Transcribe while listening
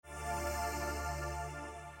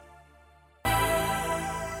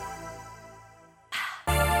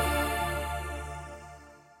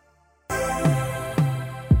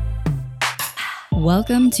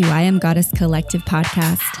Welcome to I Am Goddess Collective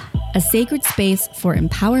podcast, a sacred space for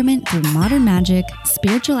empowerment through modern magic,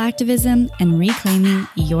 spiritual activism, and reclaiming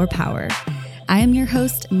your power. I am your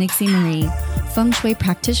host, Nixie Marie, feng shui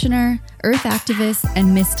practitioner, earth activist,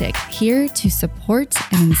 and mystic, here to support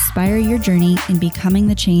and inspire your journey in becoming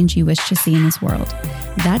the change you wish to see in this world.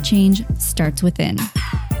 That change starts within.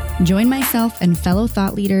 Join myself and fellow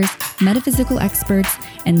thought leaders, metaphysical experts,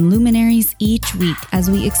 and luminaries each week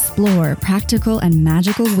as we explore practical and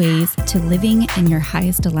magical ways to living in your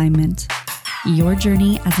highest alignment. Your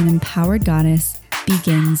journey as an empowered goddess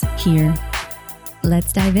begins here.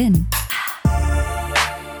 Let's dive in.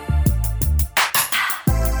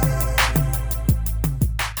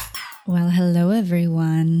 Well, hello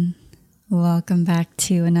everyone. Welcome back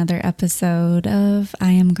to another episode of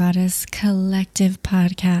I Am Goddess Collective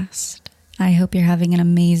podcast. I hope you're having an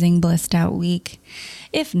amazing, blissed out week.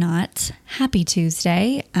 If not, happy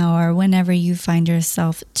Tuesday, or whenever you find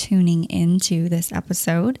yourself tuning into this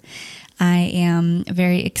episode. I am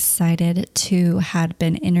very excited to have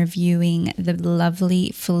been interviewing the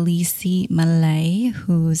lovely Felicie Malay,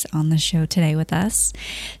 who's on the show today with us.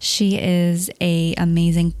 She is an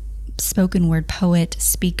amazing spoken word poet,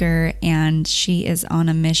 speaker, and she is on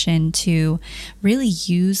a mission to really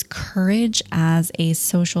use courage as a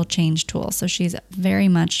social change tool. So she's very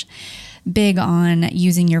much big on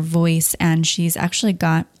using your voice, and she's actually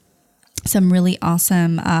got some really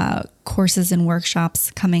awesome courses and workshops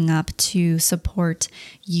coming up to support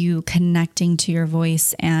you connecting to your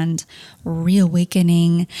voice and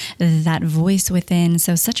reawakening that voice within.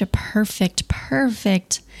 So such a perfect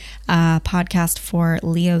podcast for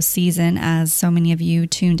Leo season, as so many of you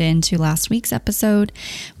tuned in to last week's episode.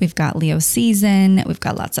 We've got Leo season. We've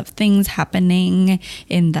got lots of things happening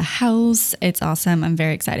in the house. It's awesome. I'm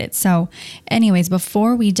very excited. So anyways,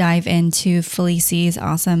 before we dive into Felicie's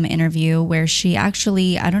awesome interview, where she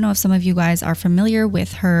actually, I don't know if some of you guys are familiar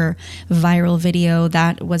with her viral video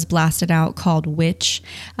that was blasted out called Witch.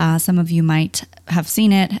 Some of you might have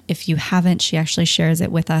seen it. If you haven't, she actually shares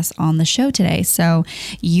it with us on the show today. So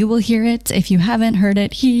you will hear it. If you haven't heard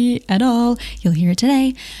it at all, you'll hear it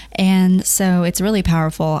today. And so it's really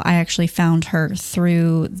powerful. I actually found her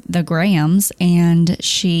through the Grahams, and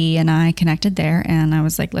she and I connected there, and I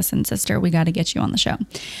was like, listen, sister, we got to get you on the show.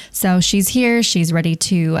 So she's here. She's ready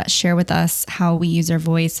to share with us how we use our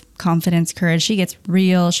voice, confidence, courage. She gets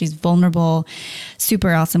real. She's vulnerable.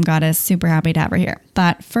 Super awesome goddess. Super happy to have her here.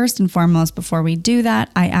 But first and foremost, before we do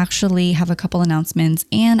that, I actually have a couple announcements,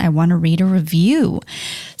 and I want to read a review.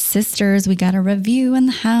 Sisters, we got a review in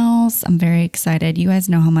the house. I'm very excited. You guys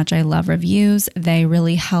know how much I love reviews. They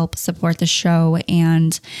really help support the show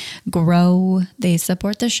and grow. They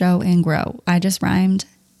support the show and grow. I just rhymed.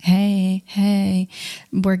 Hey,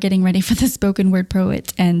 we're getting ready for the spoken word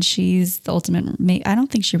poet, and she's the ultimate. I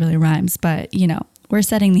don't think she really rhymes, but you know, we're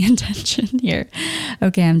setting the intention here.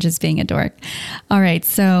 Okay, I'm just being a dork. All right,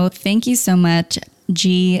 so thank you so much,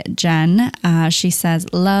 G. Jen. She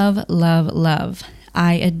says, love.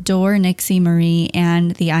 I adore Nixie Marie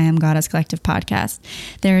and the I Am Goddess Collective podcast.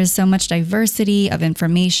 There is so much diversity of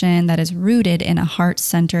information that is rooted in a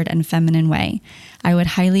heart-centered and feminine way. I would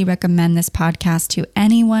highly recommend this podcast to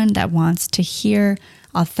anyone that wants to hear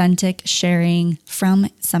authentic sharing from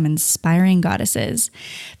some inspiring goddesses.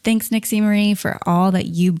 Thanks, Nixie Marie, for all that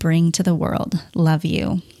you bring to the world. Love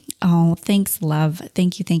you. Oh, thanks, love.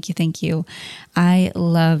 Thank you. I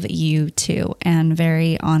love you too, and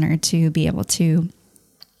very honored to be able to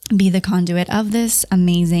be the conduit of this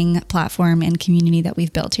amazing platform and community that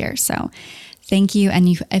we've built here. So thank you.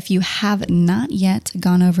 And if you have not yet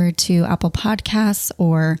gone over to Apple Podcasts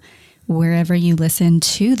or wherever you listen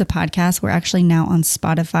to the podcast, we're actually now on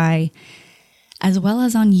Spotify as well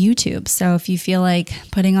as on YouTube. So if you feel like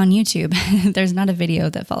putting on YouTube, there's not a video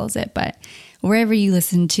that follows it, but wherever you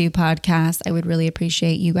listen to podcasts, I would really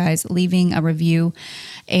appreciate you guys leaving a review.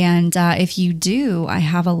 And if you do, I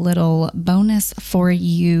have a little bonus for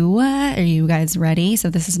you. Are you guys ready? So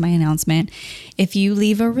this is my announcement. If you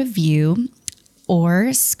leave a review or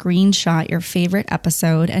screenshot your favorite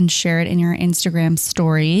episode and share it in your Instagram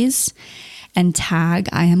stories and tag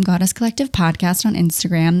I Am Goddess Collective podcast on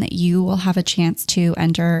Instagram, you will have a chance to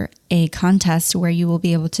enter a contest where you will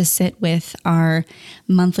be able to sit with our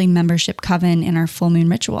monthly membership coven in our full moon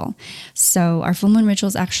ritual. So our full moon ritual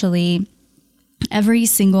is actually every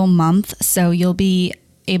single month. So you'll be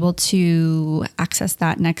able to access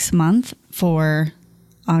that next month for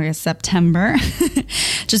August, September.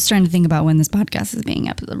 Just trying to think about when this podcast is being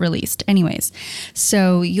released. Anyways,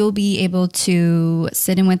 so you'll be able to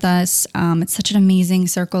sit in with us. It's such an amazing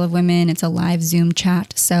circle of women. It's a live Zoom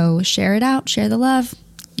chat. So share it out, share the love.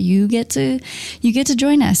 you get to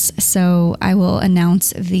join us. So I will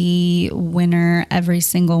announce the winner every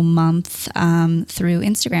single month through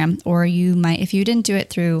Instagram, or you might, if you didn't do it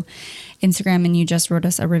through Instagram and you just wrote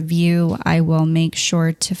us a review, I will make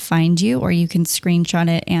sure to find you, or you can screenshot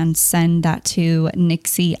it and send that to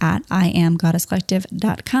Nixie at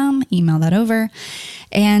IamGoddessCollective.com. Email that over.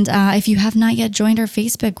 And if you have not yet joined our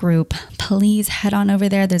Facebook group, please head on over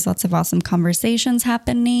there. There's lots of awesome conversations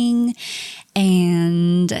happening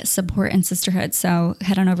and support and sisterhood. So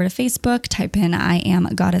head on over to Facebook, type in I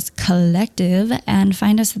Am Goddess Collective, and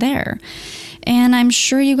find us there. And I'm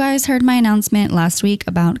sure you guys heard my announcement last week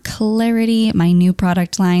about Clarity, my new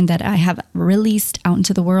product line that I have released out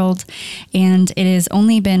into the world. And it has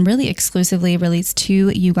only been really exclusively released to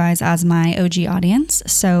you guys as my OG audience.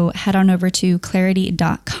 So head on over to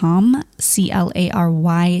clarity.com,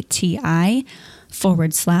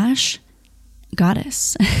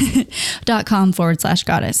 clarity.com/goddess.com/goddess.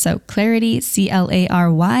 So clarity,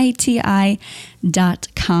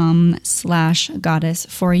 claryti.com/goddess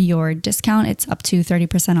for your discount. It's up to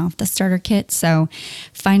 30% off the starter kit. So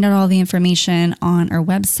find out all the information on our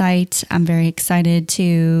website. I'm very excited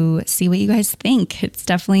to see what you guys think. It's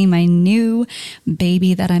definitely my new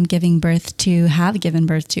baby that I'm have given birth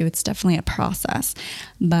to. It's definitely a process,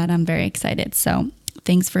 but I'm very excited. So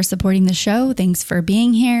thanks for supporting the show. Thanks for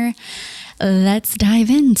being here. Let's dive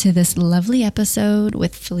into this lovely episode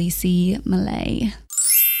with Felicie Malay.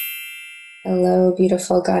 Hello,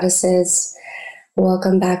 beautiful goddesses.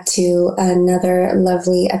 Welcome back to another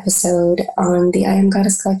lovely episode on the I Am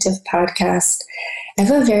Goddess Collective podcast. I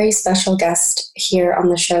have a very special guest here on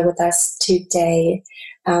the show with us today.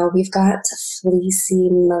 We've got Felicie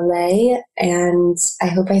Malay, and I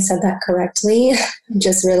hope I said that correctly.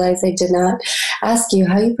 Just realized I did not ask you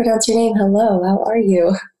how you pronounce your name. Hello, how are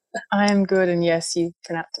you? I am good, and yes, you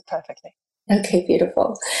pronounced it perfectly. Okay,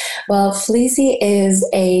 beautiful. Well, Felicie is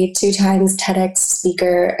a 2 times TEDx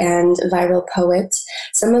speaker and viral poet.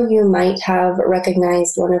 Some of you might have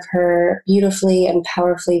recognized one of her beautifully and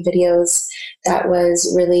powerfully videos that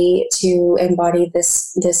was really to embody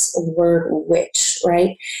this word witch,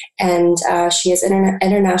 right? And she is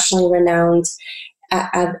internationally renowned.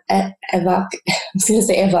 I was going to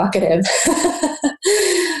say evocative,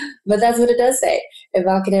 but that's what it does say.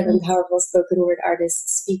 Evocative and powerful spoken word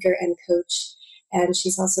artist, speaker, and coach. And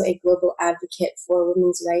she's also a global advocate for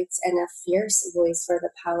women's rights and a fierce voice for the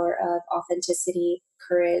power of authenticity,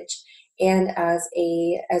 courage, and as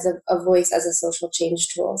a voice as a social change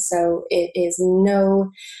tool. So it is no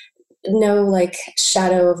like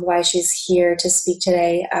shadow of why she's here to speak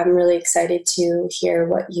today. I'm really excited to hear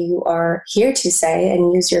what you are here to say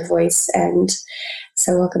and use your voice. And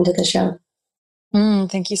so welcome to the show.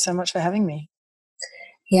 Thank you so much for having me.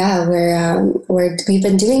 Yeah, we've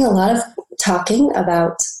been doing a lot of talking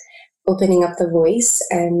about opening up the voice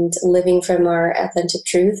and living from our authentic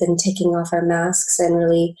truth and taking off our masks and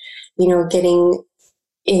really, getting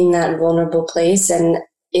in that vulnerable place. And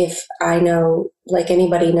if I know, like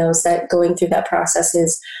anybody knows, that going through that process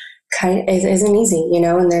isn't easy,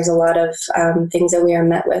 and there's a lot of things that we are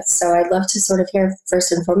met with. So I'd love to sort of hear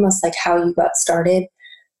first and foremost, like how you got started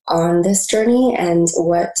on this journey and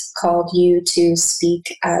what called you to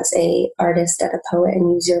speak as a artist and a poet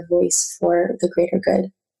and use your voice for the greater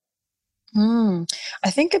good. I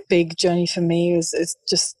think a big journey for me is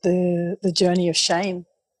just the journey of shame,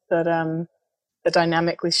 that the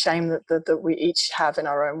dynamic with shame that we each have in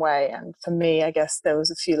our own way. And for me, I guess there was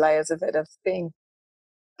a few layers of it. Of being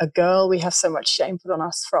a girl, we have so much shame put on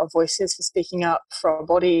us for our voices, for speaking up, for our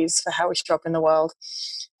bodies, for how we show up in the world.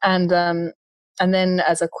 And then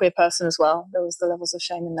as a queer person as well, there was the levels of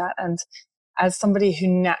shame in that. And as somebody who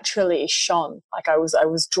naturally shone, like I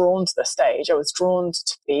was drawn to the stage. I was drawn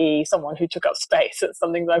to be someone who took up space. It's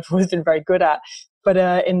something that I've always been very good at. But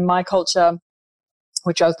in my culture,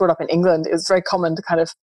 which I was brought up in England, it was very common to kind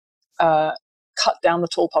of cut down the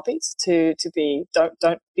tall poppies, to be,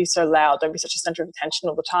 don't be so loud, don't be such a center of attention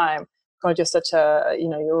all the time. Kind of just such a,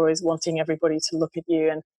 you're always wanting everybody to look at you.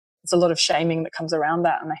 And there's a lot of shaming that comes around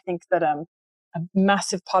that. And I think that a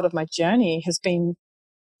massive part of my journey has been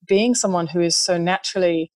being someone who is so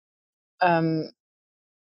naturally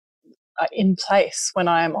in place when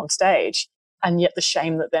I am on stage, and yet the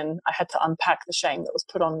shame that then I had to unpack, the shame that was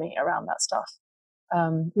put on me around that stuff.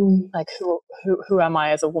 Like who am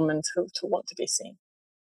I as a woman to want to be seen?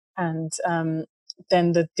 And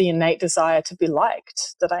then the innate desire to be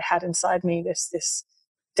liked that I had inside me, this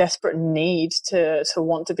desperate need to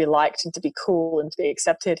want to be liked and to be cool and to be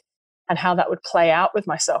accepted, and how that would play out with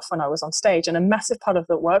myself when I was on stage. And a massive part of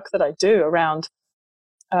the work that I do around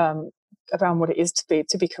what it is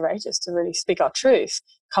to be courageous, to really speak our truth,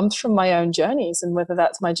 comes from my own journeys, and whether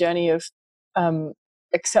that's my journey of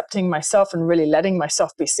accepting myself and really letting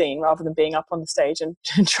myself be seen rather than being up on the stage and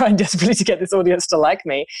trying desperately to get this audience to like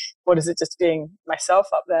me, or is it just being myself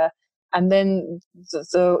up there? And then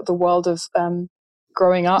the world of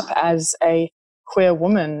growing up as a queer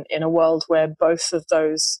woman in a world where both of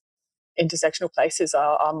those intersectional places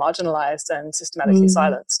are marginalized and systematically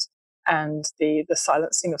silenced, and the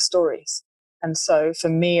silencing of stories. And so for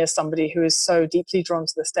me, as somebody who is so deeply drawn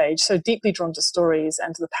to the stage, so deeply drawn to stories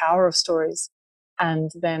and to the power of stories,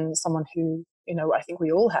 and then someone who, I think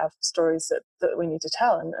we all have stories that we need to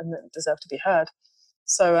tell and that deserve to be heard.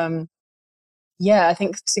 So I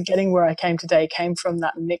think to getting where I came today came from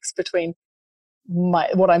that mix between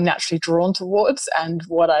what I'm naturally drawn towards and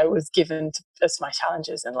what I was given as my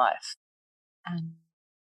challenges in life. And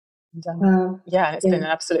it's been an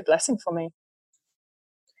absolute blessing for me.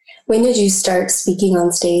 When did you start speaking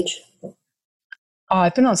on stage?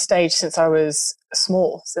 I've been on stage since I was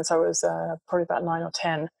small, since I was probably about 9 or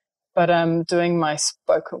 10. But doing my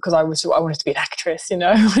spoken, because I wanted to be an actress, I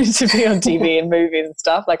wanted to be on TV and movies and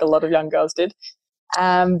stuff, like a lot of young girls did.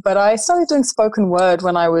 But I started doing spoken word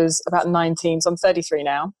when I was about 19, so I'm 33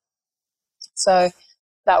 now. So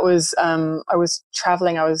that was, I was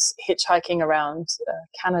traveling, I was hitchhiking around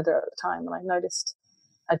Canada at the time, and I noticed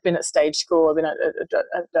I'd been at stage school, I'd been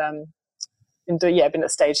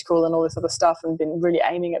at stage school and all this other stuff, and been really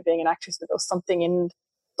aiming at being an actress. But there was something in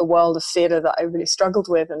the world of theatre that I really struggled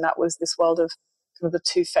with, and that was this world of kind of the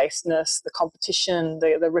two-facedness, the competition,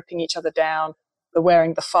 the ripping each other down, the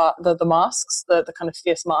wearing the masks, the kind of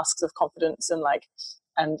fierce masks of confidence and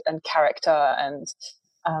and character and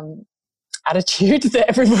attitude that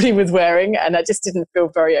everybody was wearing, and I just didn't feel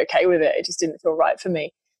very okay with it. It just didn't feel right for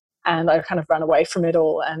me, and I kind of ran away from it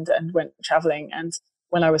all and went traveling. And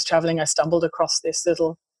when I was traveling, I stumbled across this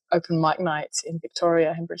little open mic night in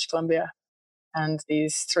Victoria, in British Columbia, and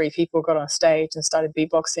these 3 people got on stage and started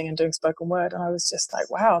beatboxing and doing spoken word, and I was just like,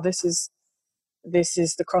 wow, this is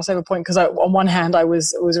the crossover point. Because on one hand, I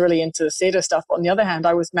was really into the theatre stuff, but on the other hand,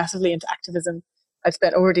 I was massively into activism.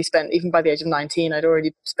 I'd already spent, even by the age of 19, I'd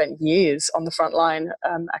already spent years on the front line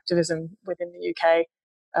activism within the UK,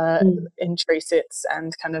 in tree sits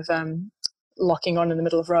and kind of locking on in the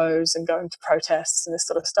middle of rows and going to protests and this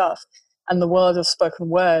sort of stuff. And the world of spoken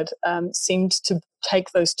word seemed to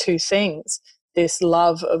take those two things, this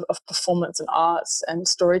love of performance and arts and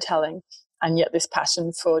storytelling, and yet this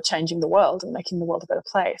passion for changing the world and making the world a better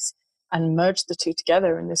place, and merged the two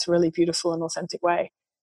together in this really beautiful and authentic way.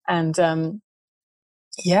 And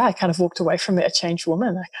I kind of walked away from it a changed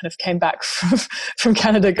woman. I kind of came back from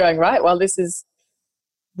Canada going, right, well, this is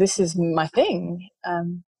my thing.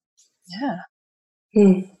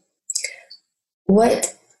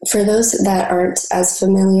 What, for those that aren't as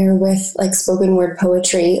familiar with like spoken word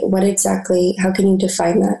poetry, how can you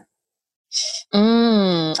define that?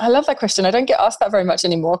 I love that question. I don't get asked that very much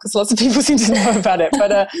anymore because lots of people seem to know about it.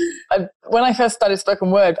 But when I first started spoken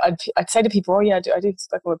word, I'd say to people, oh yeah, I do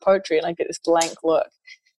spoken word poetry, and I get this blank look.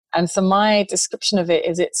 And so my description of it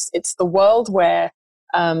is it's the world where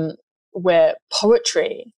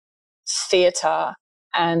poetry, theatre,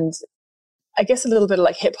 and I guess a little bit of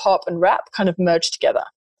like hip hop and rap kind of merge together.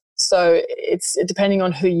 So it's depending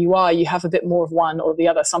on who you are, you have a bit more of one or the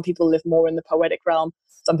other. Some people live more in the poetic realm,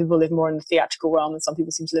 some people live more in the theatrical realm, and some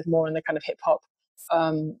people seem to live more in the kind of hip hop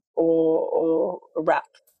or rap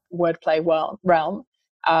wordplay realm.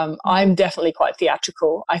 I'm definitely quite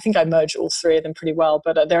theatrical. I think I merge all 3 of them pretty well,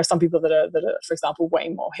 but there are some people that are, for example, way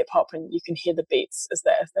more hip hop, and you can hear the beats as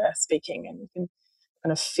they're speaking, and you can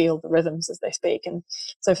kind of feel the rhythms as they speak. And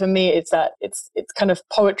so for me, it's kind of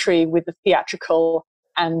poetry with the theatrical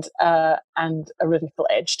and a rhythmical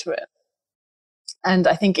edge to it. And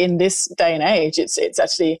I think in this day and age, it's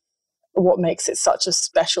actually what makes it such a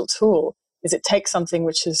special tool is it takes something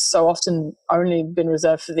which has so often only been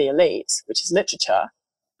reserved for the elite, which is literature,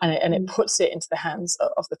 and it puts it into the hands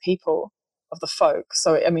of the people, of the folk.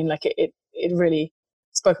 So I mean, like it really,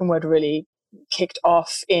 spoken word really kicked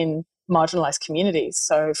off in marginalized communities.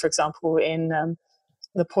 So for example, in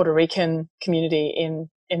the Puerto Rican community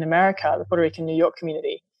in America, the Puerto Rican New York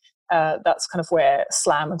community, that's kind of where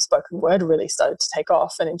slam and spoken word really started to take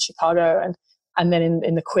off, and in Chicago, and then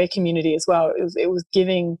in the queer community as well. It was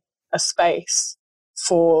giving a space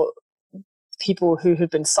for people who had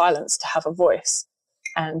been silenced to have a voice,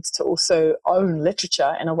 and to also own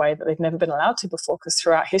literature in a way that they've never been allowed to before, because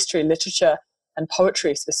throughout history, literature and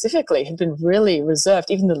poetry specifically had been really reserved.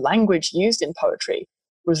 Even the language used in poetry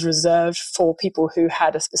was reserved for people who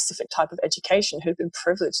had a specific type of education, who'd been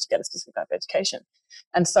privileged to get a specific type of education.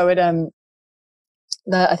 And so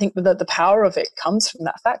I think that the power of it comes from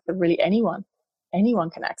that fact that really anyone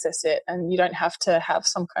can access it, and you don't have to have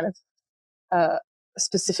some kind of a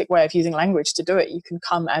specific way of using language to do it. You can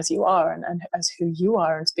come as you are and as who you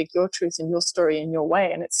are and speak your truth and your story in your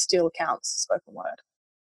way, and it still counts spoken word.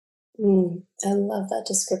 I love that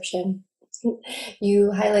description.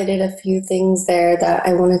 You highlighted a few things there that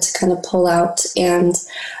I wanted to kind of pull out, and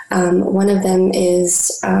one of them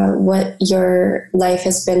is what your life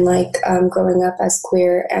has been like growing up as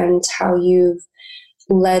queer, and how you've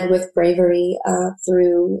led with bravery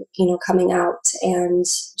through, coming out and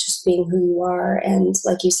just being who you are, and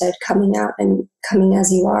like you said, coming out and coming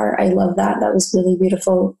as you are. I love that. That was really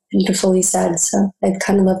beautifully said. So I'd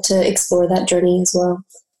kind of love to explore that journey as well.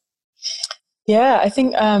 Yeah, I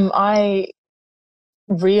think I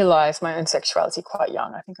realized my own sexuality quite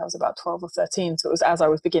young. I think I was about 12 or 13. So it was as I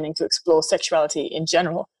was beginning to explore sexuality in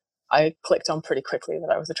general, I clicked on pretty quickly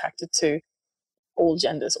that I was attracted to all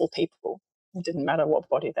genders, all people. It didn't matter what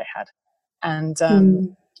body they had. And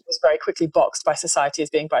was very quickly boxed by society as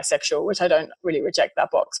being bisexual, which I don't really reject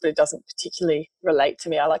that box, but it doesn't particularly relate to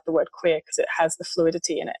me. I like the word queer because it has the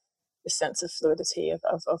fluidity in it, the sense of fluidity of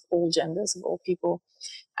all genders, of all people.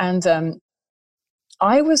 And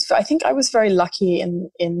I think I was very lucky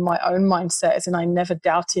in my own mindset, as in I never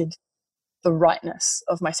doubted the rightness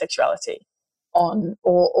of my sexuality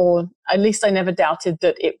or at least I never doubted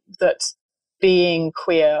that being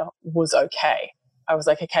queer was okay. I was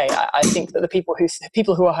like, okay, I think that the people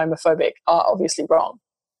who are homophobic are obviously wrong.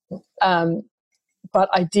 But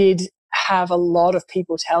I did have a lot of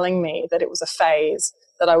people telling me that it was a phase,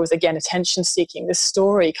 that I was, again, attention seeking, this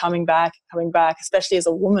story coming back, especially as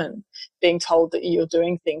a woman, being told that you're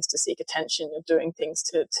doing things to seek attention, you're doing things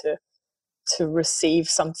to receive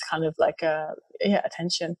some kind of like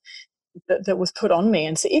attention that was put on me.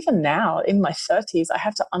 And so even now in my 30s, I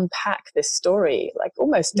have to unpack this story like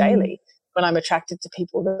almost daily when I'm attracted to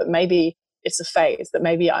people, that maybe it's a phase, that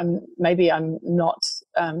maybe I'm not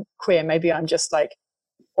queer, maybe I'm just like,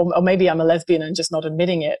 or maybe I'm a lesbian and just not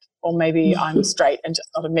admitting it, or maybe I'm straight and just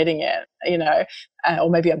not admitting it, or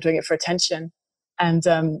maybe I'm doing it for attention. And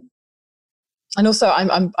also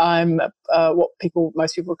I'm what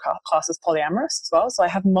most people class as polyamorous as well. So I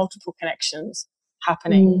have multiple connections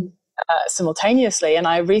happening simultaneously. And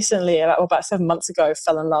I recently, about 7 months ago,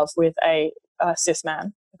 fell in love with a cis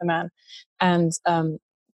man, and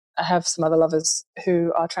I have some other lovers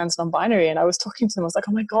who are trans non-binary, and I was talking to them. I was like,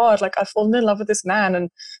 oh my God, like I've fallen in love with this man, and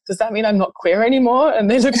does that mean I'm not queer anymore? And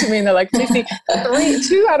they looked at me and they're like, Lucy,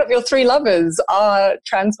 2 out of your 3 lovers are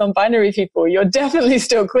trans non-binary people. You're definitely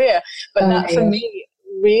still queer. But that for me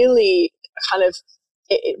really kind of,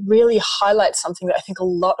 it really highlights something that I think a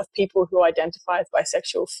lot of people who identify as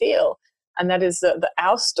bisexual feel, and that is that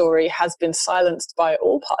our story has been silenced by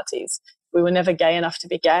all parties. We were never gay enough to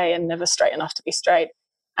be gay and never straight enough to be straight.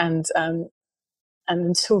 And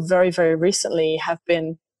until very, very recently have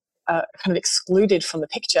been kind of excluded from the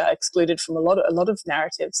picture, excluded from a lot of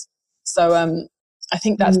narratives. So I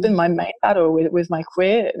think that's been my main battle with my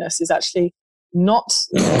queerness, is actually not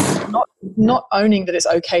owning that it's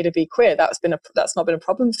okay to be queer. That's not been a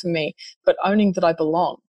problem for me, but owning that I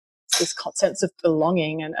belong, this sense of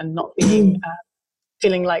belonging and not being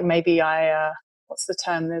feeling like maybe I what's the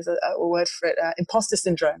term? There's a word for it, imposter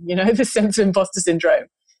syndrome. The sense of imposter syndrome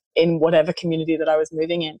in whatever community that I was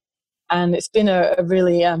moving in. And it's been a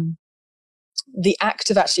really the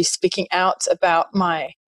act of actually speaking out about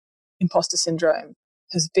my imposter syndrome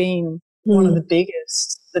has been one of the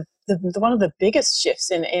biggest, one of the biggest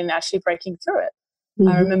shifts in actually breaking through it.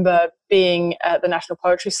 I remember being at the National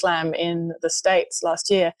Poetry Slam in the States last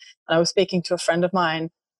year, and I was speaking to a friend of mine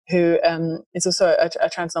who is also a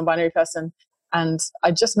trans non-binary person, and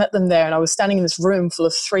I just met them there, and I was standing in this room full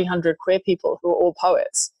of 300 queer people who are all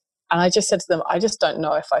poets, and I just said to them, I just don't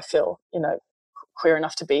know if I feel, queer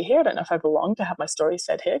enough to be here. I don't know if I belong to have my story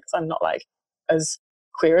said here, because I'm not like as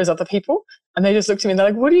queer as other people. And they just looked at me and they're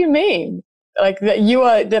like, what do you mean? Like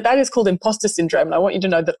that is called imposter syndrome, and I want you to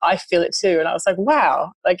know that I feel it too. And I was like,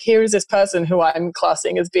 wow, like here is this person who I'm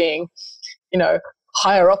classing as being,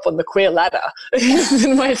 higher up on the queer ladder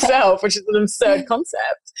than myself, which is an absurd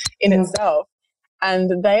concept in itself.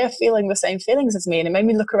 And they are feeling the same feelings as me. And it made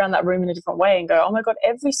me look around that room in a different way and go, oh my God,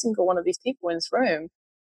 every single one of these people in this room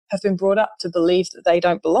have been brought up to believe that they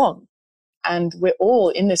don't belong. And we're all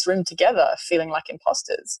in this room together feeling like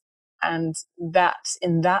imposters. And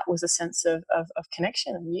that was a sense of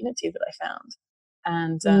connection and unity that I found.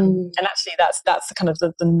 And actually that's the kind of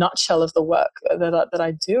the nutshell of the work that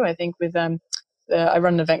I do. I think with I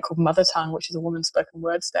run an event called Mother Tongue, which is a women's spoken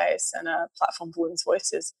word space and a platform for women's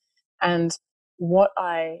voices. And what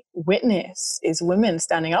I witness is women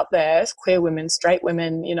standing up there, queer women, straight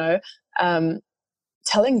women,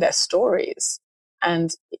 telling their stories. And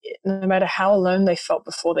no matter how alone they felt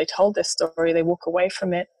before they told their story, they walk away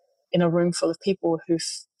from it in a room full of people who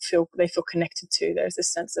feel connected to. There's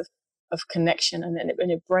this sense of connection, and then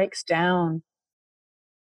it breaks down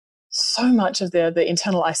so much of the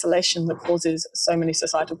internal isolation that causes so many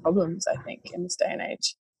societal problems, I think, in this day and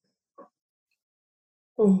age.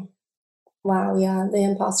 Wow, yeah, the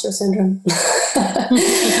imposter syndrome.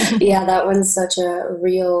 Yeah, that one's such a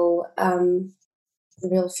real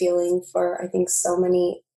feeling for, I think, so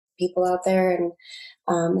many people out there, and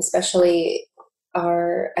especially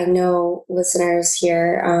I know listeners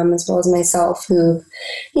here, as well as myself, who've,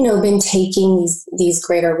 been taking these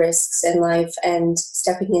greater risks in life and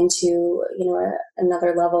stepping into,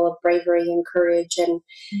 another level of bravery and courage. And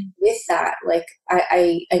with that, like,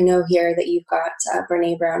 I know here that you've got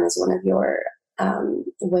Brene Brown as one of your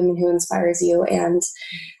women who inspires you. And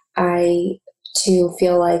I too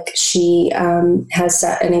feel like she has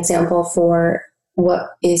set an example for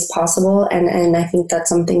what is possible. And I think that's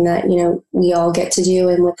something that, we all get to do.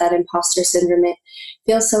 And with that imposter syndrome, it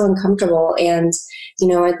feels so uncomfortable. And,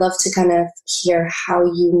 I'd love to kind of hear how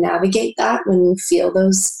you navigate that when you feel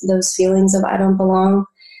those feelings of I don't belong.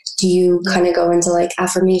 Do you kind of go into like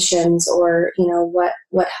affirmations, or,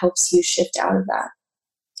 what helps you shift out of that?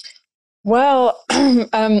 Well,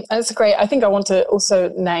 that's great. I think I want to also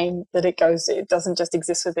name that it doesn't just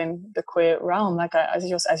exist within the queer realm. Like as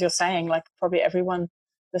you're saying, like probably everyone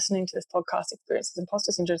listening to this podcast experiences imposter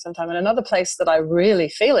syndrome sometime. And another place that I really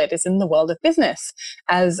feel it is in the world of business,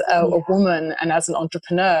 as a woman and as an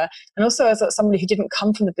entrepreneur, and also as somebody who didn't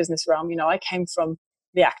come from the business realm. I came from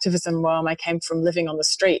the activism realm. I came from living on the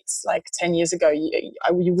streets. Like 10 years ago,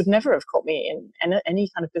 you would never have caught me in any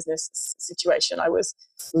kind of business situation. I was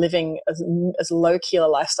living as low-key a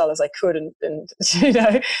lifestyle as I could, and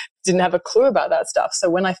didn't have a clue about that stuff. So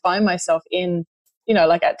when I find myself in,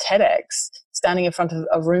 like at TEDx, standing in front of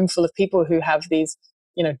a room full of people who have these,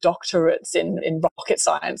 doctorates in rocket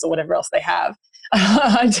science or whatever else they have,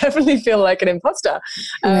 I definitely feel like an imposter.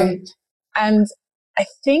 And I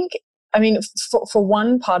think, for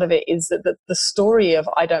one part of it is that the story of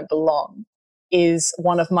I don't belong is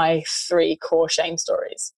one of my 3 core shame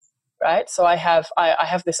stories, right? So I have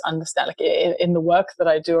this understanding, like in the work that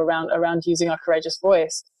I do around using our courageous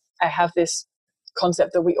voice, I have this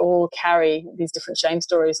concept that we all carry these different shame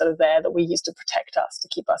stories that are there that we use to protect us, to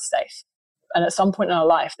keep us safe. And at some point in our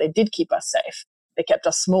life, they did keep us safe. They kept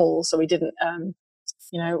us small, so we didn't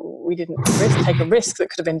take a risk that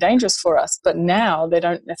could have been dangerous for us. But now they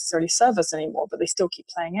don't necessarily serve us anymore, but they still keep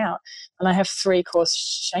playing out. And I have 3 core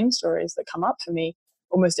shame stories that come up for me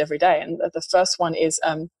almost every day. And the first one is,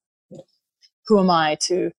 who am I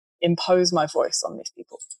to impose my voice on these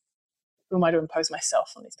people? Who am I to impose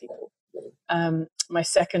myself on these people? My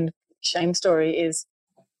second shame story is,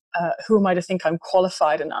 who am I to think I'm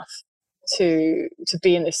qualified enough to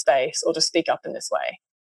be in this space or to speak up in this way?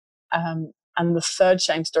 And the third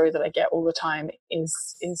shame story that I get all the time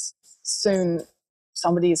is soon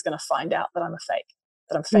somebody is going to find out that I'm a fake,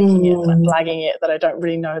 that I'm faking it, that I'm blagging it, that I don't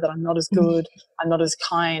really know, that I'm not as good, I'm not as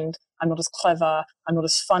kind, I'm not as clever, I'm not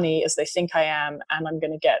as funny as they think I am, and I'm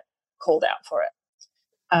going to get called out for it.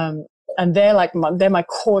 And they're my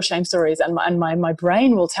core shame stories, and my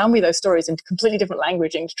brain will tell me those stories in completely different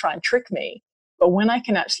languaging to try and trick me. But when I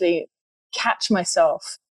can actually catch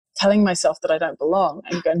myself telling myself that I don't belong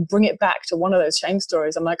and bring it back to one of those shame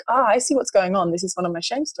stories, I'm like, I see what's going on. This is one of my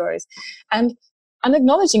shame stories. And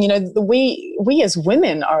acknowledging, we as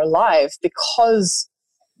women are alive because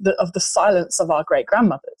of the silence of our great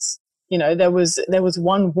grandmothers. There was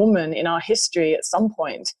one woman in our history at some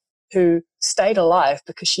point who stayed alive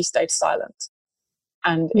because she stayed silent.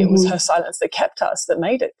 And it was her silence that kept us, that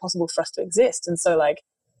made it possible for us to exist. And so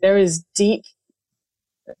there is deep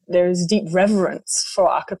reverence for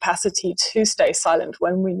our capacity to stay silent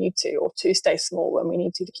when we need to, or to stay small when we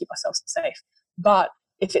need to keep ourselves safe. But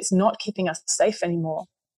if it's not keeping us safe anymore,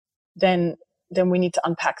 then we need to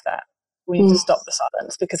unpack that. We need to stop the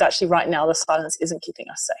silence, because actually right now the silence isn't keeping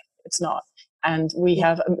us safe. It's not. And we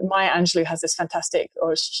have, Maya Angelou has this fantastic,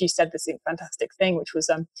 or she said this fantastic thing, which was,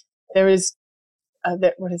 there is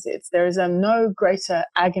no greater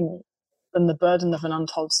agony than the burden of an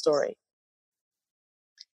untold story.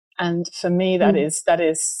 And for me, that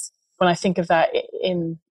is when I think of that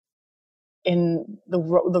in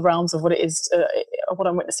the realms of what it is, what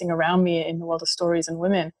I'm witnessing around me in the world of stories and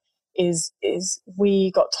women, is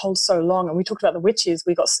we got told so long, and we talked about the witches,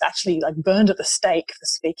 we got actually burned at the stake for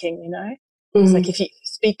speaking. It's like if you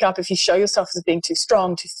speak up, if you show yourself as being too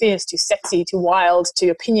strong, too fierce, too sexy, too wild,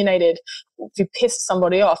 too opinionated, if you piss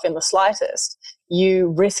somebody off in the slightest,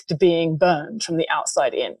 you risked being burned from the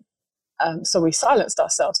outside in. So we silenced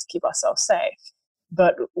ourselves to keep ourselves safe.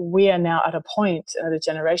 But we are now at a point, at a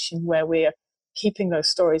generation, where we are keeping those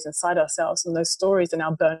stories inside ourselves, and those stories are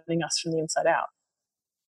now burning us from the inside out.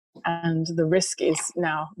 And the risk is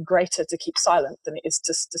now greater to keep silent than it is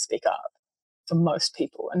to speak up, for most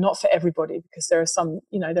people, and not for everybody, because there are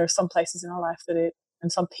some places in our life that it,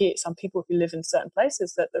 and some people who live in certain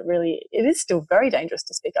places that really, it is still very dangerous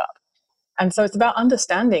to speak up. And so it's about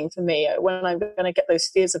understanding for me. When I'm going to get those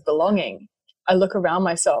fears of belonging, I look around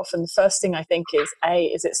myself, and the first thing I think is,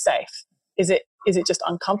 is it safe? Is it just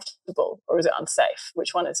uncomfortable, or is it unsafe?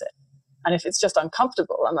 Which one is it? And if it's just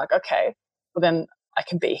uncomfortable, I'm like, okay, well then I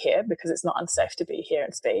can be here because it's not unsafe to be here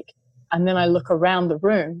and speak. And then I look around the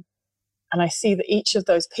room, and I see that each of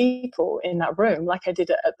those people in that room, like I did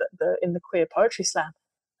in the Queer Poetry Slam,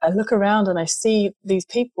 I look around and I see these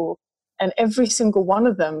people, and every single one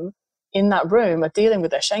of them in that room are dealing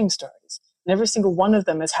with their shame stories. And every single one of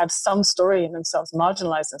them has had some story in themselves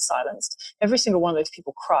marginalized and silenced. Every single one of those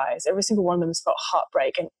people cries. Every single one of them has felt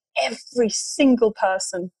heartbreak. And every single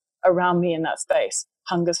person around me in that space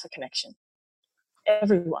hungers for connection.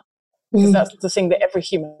 Everyone. Because that's the thing that every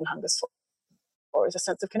human hungers for, or is a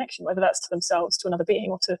sense of connection, whether that's to themselves, to another being,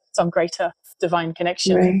 or to some greater divine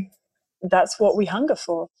connection. Right. That's what we hunger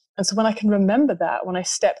for. And so when I can remember that, when I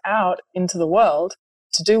step out into the world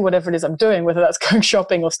to do whatever it is I'm doing, whether that's going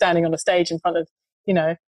shopping or standing on a stage in front of,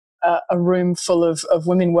 a room full of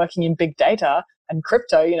women working in big data and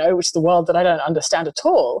crypto, which is the world that I don't understand at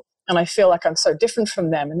all. And I feel like I'm so different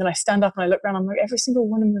from them. And then I stand up and I look around, I'm like, every single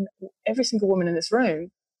woman in this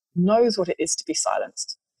room knows what it is to be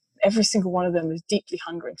silenced. Every single one of them is deeply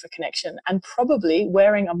hungering for connection, and probably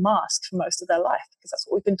wearing a mask for most of their life, because that's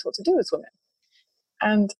what we've been taught to do as women.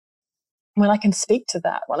 And when I can speak to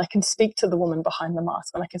that, when I can speak to the woman behind the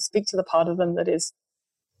mask, when I can speak to the part of them that is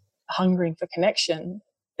hungering for connection,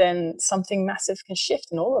 then something massive can shift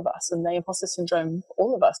in all of us, and the imposter syndrome for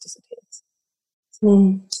all of us disappears.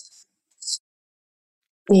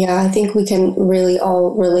 Yeah, I think we can really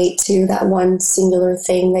all relate to that one singular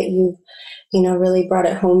thing that you really brought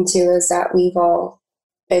it home to, is that we've all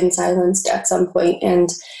been silenced at some point. And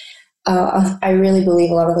I really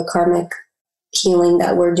believe a lot of the karmic healing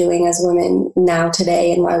that we're doing as women now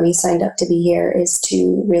today, and why we signed up to be here, is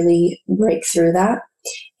to really break through that.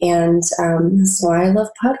 And that's why I love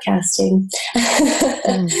podcasting.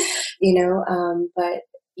 But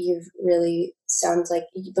you've really, sounds like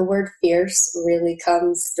the word fierce really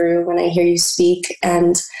comes through when I hear you speak.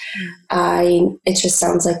 And it just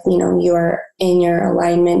sounds like, you are in your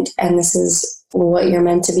alignment, and this is what you're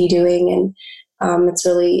meant to be doing. And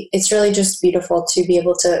it's really just beautiful to be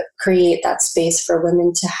able to create that space for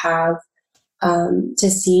women to have, to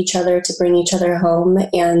see each other, to bring each other home.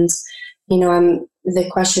 And, the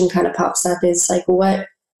question kind of pops up is like, what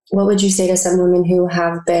would you say to some women who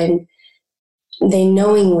they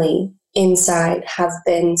knowingly inside have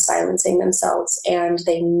been silencing themselves, and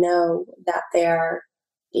they know that they are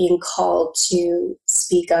being called to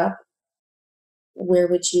speak up? Where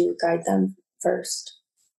would you guide them first?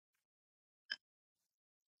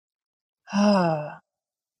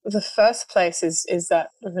 The first place is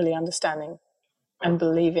that really understanding and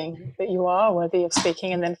believing that you are worthy of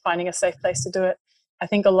speaking, and then finding a safe place to do it. I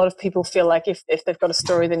think a lot of people feel like if they've got a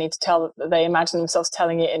story they need to tell, they imagine themselves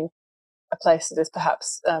telling it in a place that is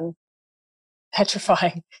perhaps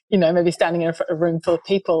petrifying, maybe standing in a room full of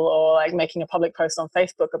people, or like making a public post on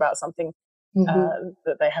Facebook about something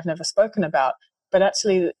that they have never spoken about. But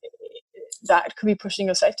actually, that could be pushing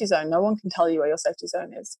your safety zone. No one can tell you where your safety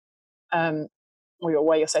zone is, or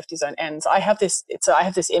where your safety zone ends. I have this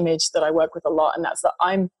image that I work with a lot, and that's that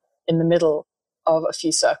I'm in the middle of a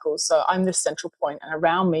few circles. So I'm this central point, and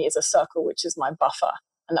around me is a circle, which is my buffer,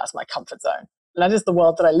 and that's my comfort zone. And that is the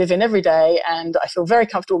world that I live in every day, and I feel very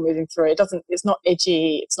comfortable moving through it. It's not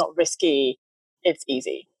edgy, it's not risky, it's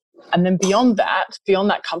easy. And then beyond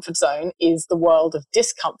that comfort zone is the world of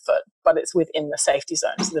discomfort, but it's within the safety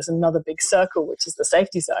zone. So there's another big circle, which is the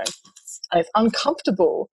safety zone. And it's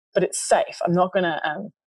uncomfortable, but it's safe. I'm not going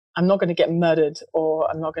to get murdered, or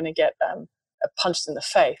I'm not going to get punched in the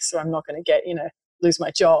face, or I'm not going to get, lose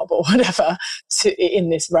my job or whatever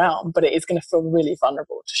in this realm, but it is going to feel really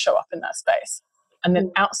vulnerable to show up in that space. And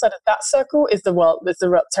then outside of that circle is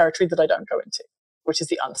the territory that I don't go into, which is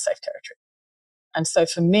the unsafe territory. And so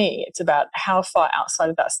for me, it's about how far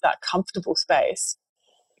outside of that comfortable space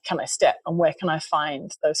can I step, and where can I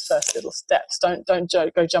find those first little steps? Don't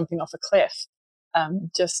go jumping off a cliff.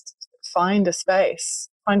 Just find a space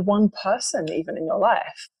find one person even in your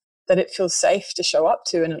life that it feels safe to show up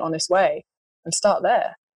to in an honest way, and start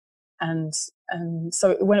there. And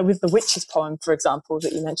so when with the Witches poem, for example,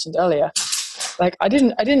 that you mentioned earlier, like I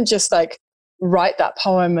didn't just like write that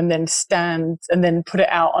poem and then stand and then put it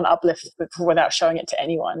out on Uplift without showing it to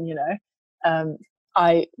anyone, you know.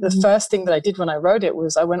 The first thing that I did when I wrote it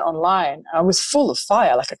was I went online. I was full of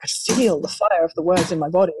fire, like I could feel the fire of the words in my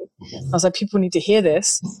body. I was like, people need to hear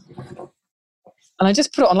this. And I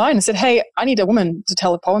just put it online and said, hey, I need a woman to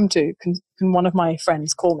tell a poem to. Can one of my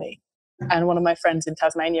friends call me? And one of my friends in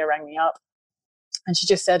Tasmania rang me up. And she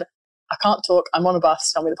just said, I can't talk. I'm on a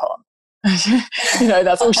bus. Tell me the poem. You know,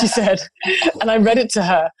 that's all she said. And I read it to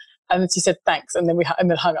her. And she said, thanks. And then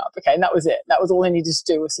hung up. Okay. And that was it. That was all I needed to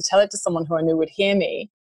do, was to tell it to someone who I knew would hear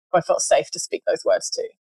me, who I felt safe to speak those words to.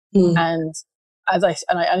 And I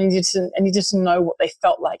needed to know what they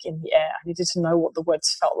felt like in the air. I needed to know what the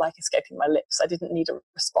words felt like escaping my lips. I didn't need a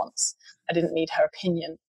response. I didn't need her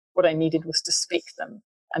opinion. What I needed was to speak them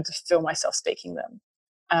and to feel myself speaking them.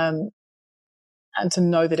 And to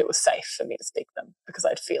know that it was safe for me to speak them because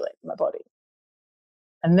I'd feel it in my body.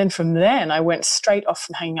 And then from then I went straight off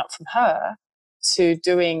from hanging up from her to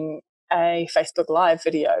doing a Facebook Live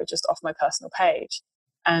video just off my personal page.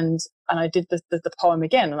 And I did the poem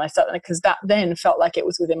again. And I felt, because that then felt like it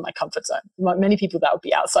was within my comfort zone. Many people, that would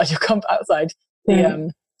be outside the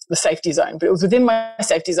safety zone, but it was within my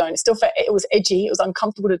safety zone. It was edgy. It was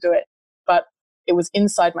uncomfortable to do it, but it was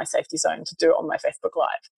inside my safety zone to do it on my Facebook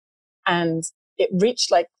Live. And it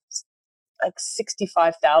reached like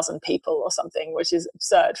 65,000 people or something, which is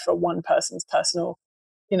absurd for one person's personal,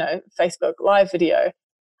 you know, Facebook Live video.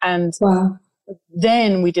 And wow.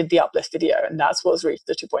 Then we did the Uplift video, and that's what's reached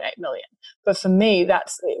the 2.8 million. But for me,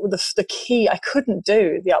 that's the key. I couldn't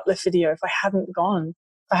do the Uplift video if I hadn't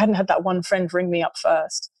had that one friend ring me up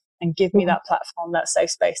first and give me that platform, that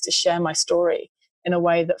safe space to share my story in a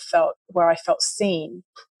way that where I felt seen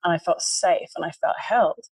and I felt safe and I felt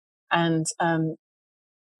held. And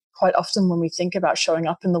quite often when we think about showing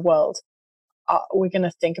up in the world, we're going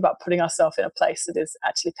to think about putting ourselves in a place that is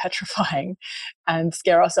actually petrifying and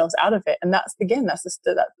scare ourselves out of it. And that's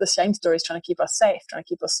the shame story, is trying to keep us safe, trying to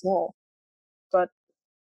keep us small. But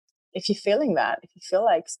if you're feeling that, if you feel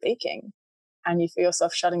like speaking and you feel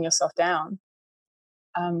yourself shutting yourself down,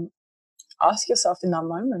 ask yourself in that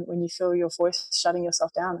moment when you feel your voice shutting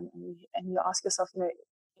yourself down, and you ask yourself, you know,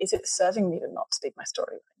 is it serving me to not speak my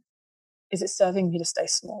story? Is it serving me to stay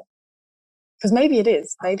small? Because maybe it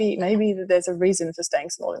is. Maybe there's a reason for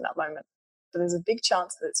staying small in that moment, but there's a big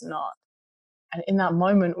chance that it's not. And in that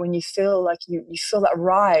moment, when you feel like you feel that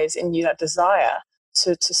rise in you, that desire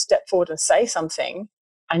to step forward and say something,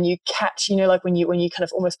 and you catch, you know, like when you kind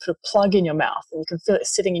of almost put a plug in your mouth and you can feel it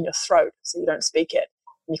sitting in your throat so you don't speak it,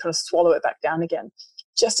 and you kind of swallow it back down again.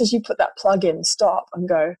 Just as you put that plug in, stop and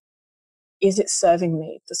go, is it serving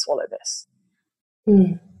me to swallow this?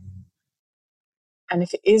 And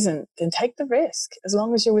if it isn't, then take the risk. As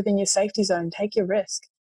long as you're within your safety zone, take your risk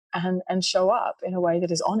and show up in a way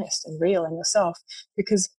that is honest and real in yourself.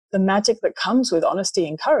 Because the magic that comes with honesty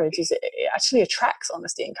and courage is it actually attracts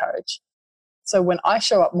honesty and courage. So when I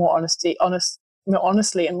show up more honestly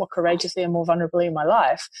and more courageously and more vulnerably in my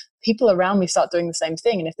life, people around me start doing the same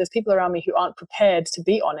thing. And if there's people around me who aren't prepared to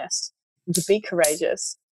be honest and to be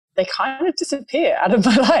courageous, they kind of disappear out of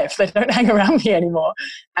my life. They don't hang around me anymore.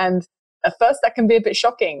 And at first that can be a bit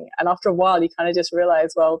shocking. And after a while, you kind of just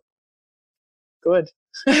realize, well, good.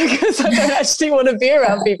 Because I don't actually want to be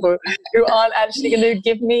around people who aren't actually going to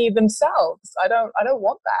give me themselves. I don't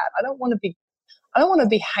want that. I don't want to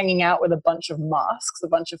be hanging out with a bunch of masks, a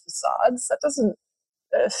bunch of facades.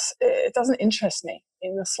 It doesn't interest me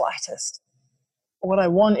in the slightest. What I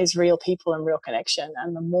want is real people and real connection.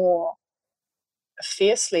 And the more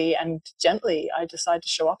fiercely and gently I decide to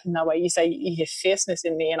show up in that way. You say you hear fierceness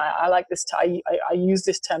in me, and I like this. I use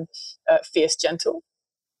this term, fierce gentle,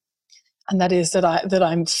 and that is that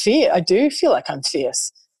I'm I do feel like I'm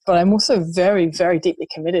fierce, but I'm also very, very deeply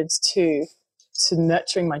committed to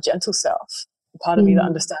nurturing my gentle self. A part of me that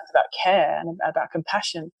understands about care and about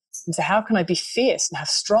compassion. And so, how can I be fierce and have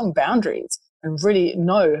strong boundaries and really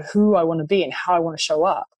know who I want to be and how I want to show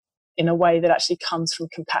up in a way that actually comes from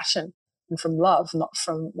compassion and from love, not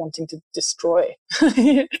from wanting to destroy.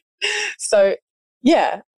 So,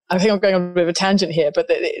 yeah, I think I'm going on a bit of a tangent here, but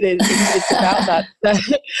it's about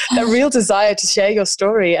that real desire to share your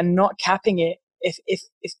story and not capping it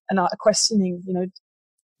and questioning, you know,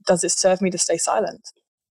 does it serve me to stay silent?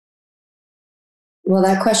 Well,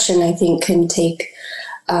 that question, I think, can take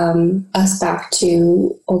us back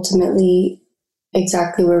to ultimately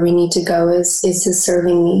exactly where we need to go is this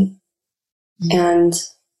serving me? And,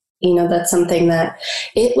 that's something that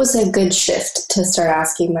it was a good shift to start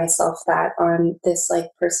asking myself that on this like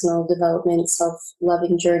personal development,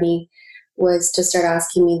 self-loving journey, was to start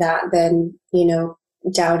asking me that then,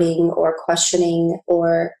 doubting or questioning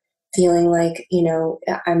or feeling like,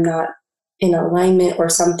 I'm not in alignment or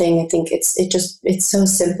something. I think it's so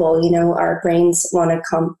simple. Our brains want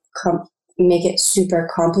to make it super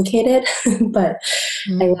complicated, but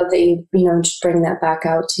I love that you just bring that back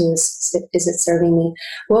out too. Is it serving me?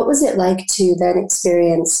 What was it like to then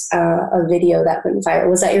experience a video that went viral?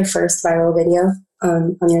 Was that your first viral video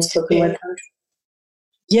on your spoken word coach?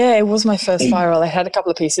 Yeah, it was my first viral. I had a couple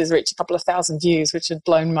of pieces reach a couple of thousand views, which had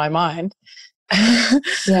blown my mind.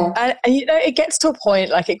 Yeah. And it gets to a point,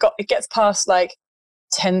 like it gets past like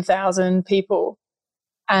 10,000 people.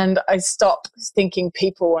 And I stopped thinking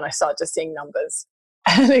people when I started just seeing numbers.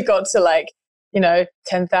 And it got to like,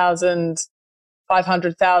 10,000,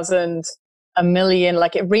 500,000, a million,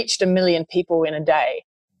 like it reached 1 million people in a day.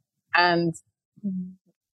 And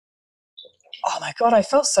oh my God, I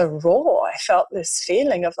felt so raw. I felt this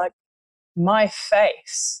feeling of like my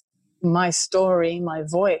face, my story, my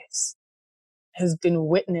voice has been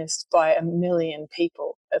witnessed by 1 million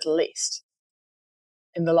people at least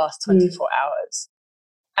in the last 24 hours.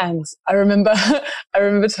 And I remember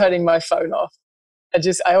turning my phone off.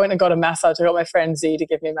 I went and got a massage. I got my friend Z to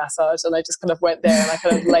give me a massage, and I just kind of went there and I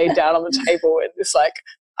kind of laid down on the table and it's like,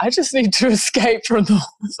 I just need to escape from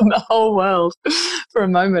the whole world for a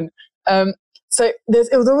moment. So there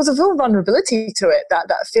was a real vulnerability to it, that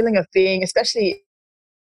feeling of being, especially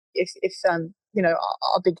if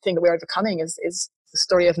our big thing that we're overcoming is the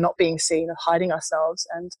story of not being seen, of hiding ourselves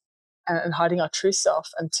and hiding our true self,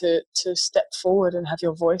 and to step forward and have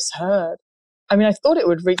your voice heard. I mean, I thought it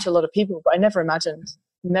would reach a lot of people, but I never imagined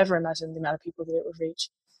the amount of people that it would reach.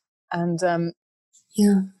 And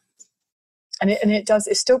yeah. And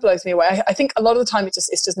it still blows me away. I think a lot of the time it's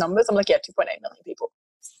just numbers. I'm like, yeah, 2.8 million people.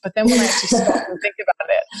 But then when I actually stop and think about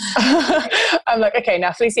it, I'm like, okay,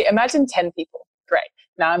 now Felicia, imagine 10 people. Great.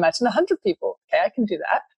 Now imagine 100 people. Okay, I can do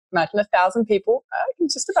that. Imagine 1,000 people. I can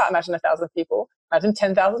just about imagine 1,000 people. Imagine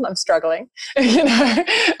 10,000. I'm struggling. I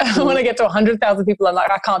want to get to 100,000 people. I'm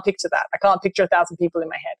like, I can't picture that. I can't picture 1,000 people in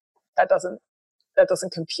my head. That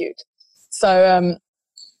doesn't compute. So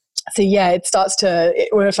yeah, it starts to.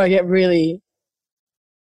 If I get really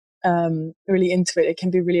into it, it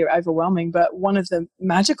can be really overwhelming. But one of the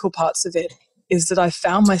magical parts of it is that I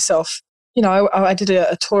found myself. I did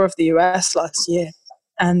a tour of the US last year,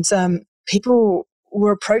 and people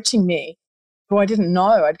were approaching me who I didn't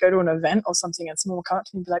know. I'd go to an event or something and someone would come up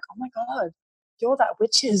to me and be like, oh my God, you're that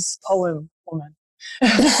witch's poem woman.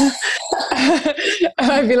 And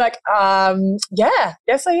I'd be like,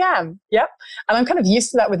 yes I am. Yep. And I'm kind of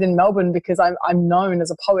used to that within Melbourne because I'm known as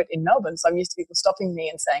a poet in Melbourne. So I'm used to people stopping me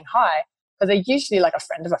and saying hi, but they're usually like a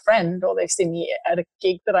friend of a friend, or they've seen me at a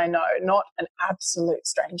gig that I know, not an absolute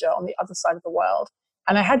stranger on the other side of the world.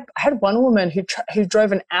 And I had one woman who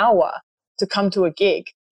drove an hour to come to a gig,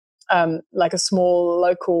 like a small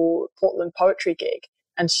local Portland poetry gig.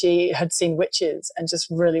 And she had seen witches and just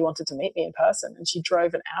really wanted to meet me in person. And she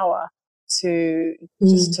drove an hour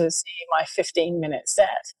just to see my 15-minute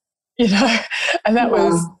set, and that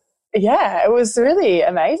was, it was really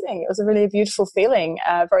amazing. It was a really beautiful feeling,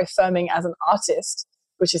 very affirming as an artist,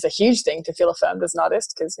 which is a huge thing to feel affirmed as an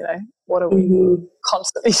artist, because, what are we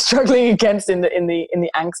constantly struggling against in the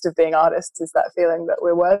angst of being artists, is that feeling that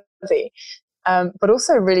we're worthy. But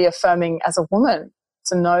also really affirming as a woman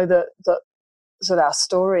to know that our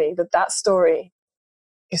story, that story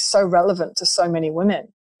is so relevant to so many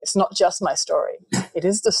women. It's not just my story. It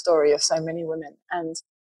is the story of so many women. And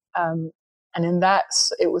in that,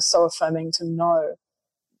 it was so affirming to know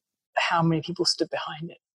how many people stood behind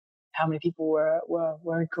it, how many people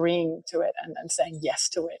were agreeing to it and saying yes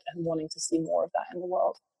to it and wanting to see more of that in the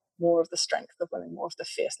world, more of the strength of women, more of the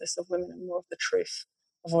fierceness of women, and more of the truth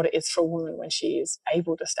of what it is for a woman when she is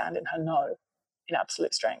able to stand in her no in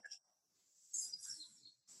absolute strength.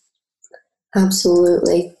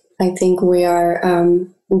 Absolutely. I think we are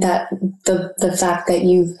that the fact that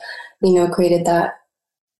you've created that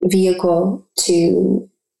vehicle to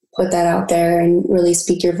put that out there and really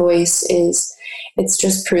speak your voice it's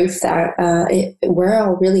just proof that we're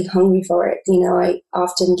all really hungry for it. I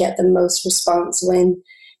often get the most response when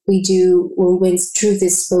truth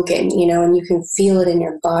is spoken, and you can feel it in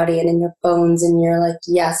your body and in your bones, and you're like,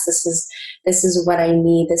 yes, this is what I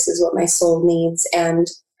need. This is what my soul needs. And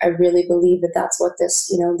I really believe that that's what this,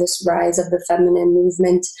 this rise of the feminine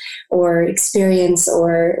movement or experience,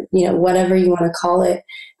 or, whatever you want to call it,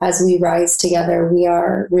 as we rise together, we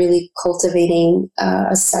are really cultivating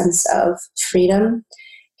a sense of freedom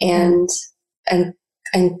and and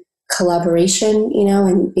and collaboration,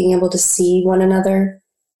 and being able to see one another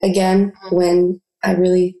again. When I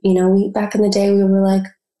really, back in the day, we were like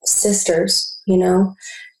sisters,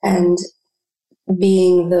 and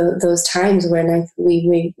being those times when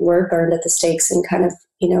we were burned at the stakes and kind of,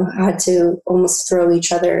 had to almost throw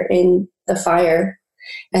each other in the fire,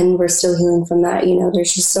 and we're still healing from that.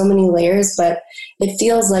 There's just so many layers, but it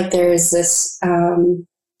feels like there is this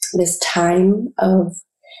this time of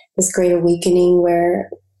this great awakening where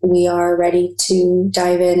we are ready to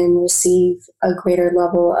dive in and receive a greater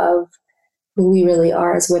level of who we really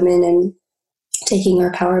are as women and taking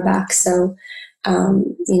our power back. So,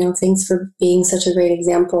 thanks for being such a great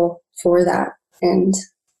example for that, and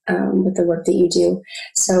with the work that you do.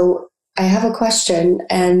 So I have a question,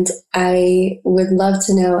 and I would love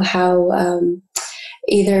to know how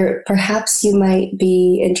either perhaps you might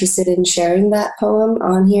be interested in sharing that poem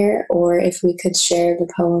on here, or if we could share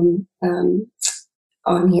the poem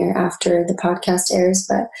on here after the podcast airs,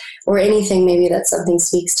 or anything maybe that something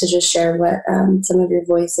speaks to just share what some of your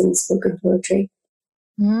voice in spoken poetry.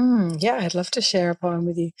 Yeah, I'd love to share a poem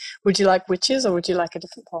with you. Would you like witches, or would you like a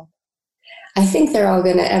different poem? I think they're all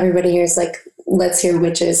everybody here is like, let's hear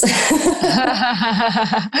witches. Okay,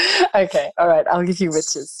 all right, I'll give you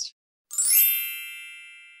witches.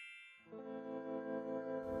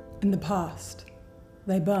 In the past,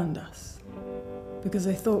 they burned us because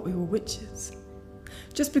they thought we were witches.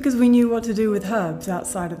 Just because we knew what to do with herbs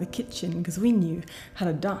outside of the kitchen, because we knew how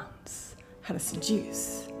to dance, how to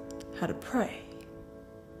seduce, how to pray,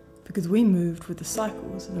 because we moved with the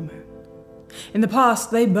cycles of the moon. In the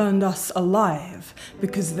past, they burned us alive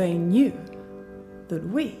because they knew that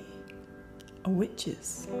we are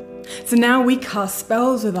witches. So now we cast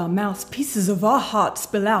spells with our mouths, pieces of our heart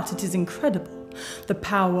spill out. It is incredible, the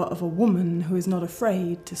power of a woman who is not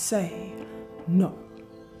afraid to say no.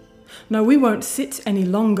 No, we won't sit any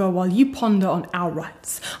longer while you ponder on our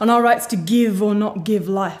rights to give or not give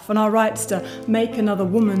life, on our rights to make another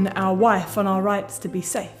woman our wife, on our rights to be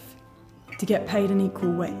safe, to get paid an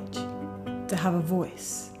equal wage, to have a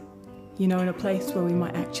voice, in a place where we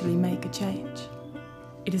might actually make a change.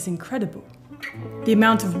 It is incredible, the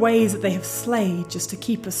amount of ways that they have slayed just to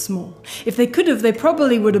keep us small. If they could have, they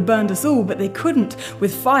probably would have burned us all, but they couldn't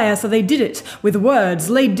with fire, so they did it with words,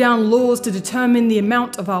 laid down laws to determine the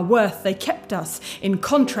amount of our worth. They kept us in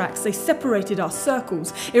contracts, they separated our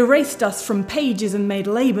circles, erased us from pages, and made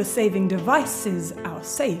labour-saving devices our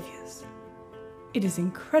saviours. It is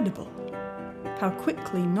incredible how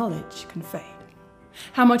quickly knowledge can fade,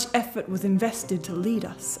 how much effort was invested to lead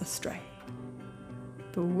us astray.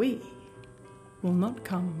 But we will not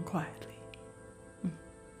come quietly.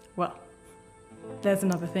 Well, there's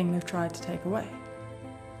another thing they've tried to take away.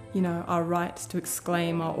 Our rights to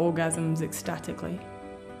exclaim our orgasms ecstatically.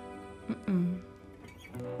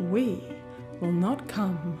 We will not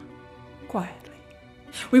come quietly.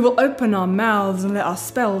 We will open our mouths and let our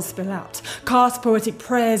spells spill out, cast poetic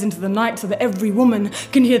prayers into the night so that every woman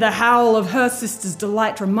can hear the howl of her sister's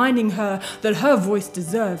delight, reminding her that her voice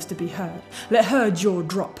deserves to be heard. Let her jaw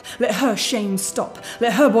drop, let her shame stop,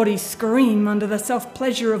 let her body scream under the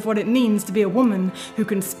self-pleasure of what it means to be a woman who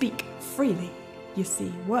can speak freely. You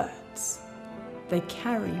see, words, they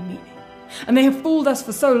carry meaning. And they have fooled us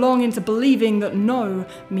for so long into believing that no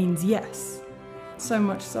means yes. So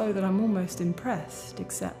much so that I'm almost impressed,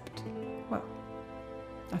 except, well,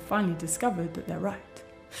 I finally discovered that they're right.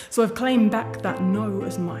 So I've claimed back that no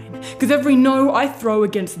as mine, because every no I throw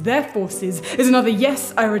against their forces is another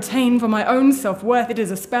yes I retain for my own self-worth. It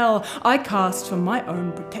is a spell I cast for my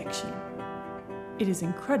own protection. It is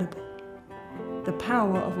incredible, the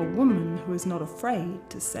power of a woman who is not afraid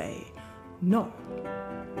to say no.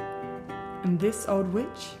 And this old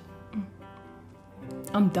witch,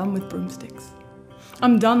 I'm done with broomsticks.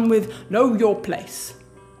 I'm done with know your place.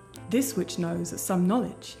 This witch knows that some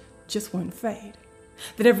knowledge just won't fade.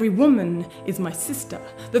 That every woman is my sister.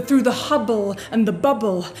 That through the hubble and the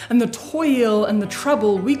bubble and the toil and the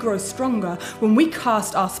trouble, we grow stronger when we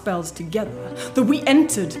cast our spells together. That we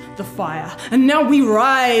entered the fire and now we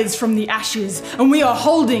rise from the ashes, and we are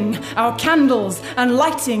holding our candles and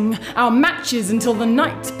lighting our matches until the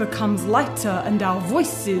night becomes lighter and our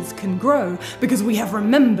voices can grow, because we have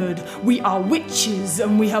remembered we are witches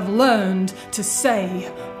and we have learned to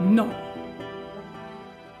say no.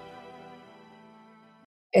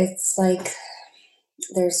 It's like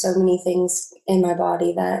there's so many things in my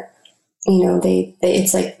body that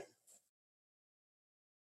it's like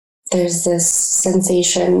there's this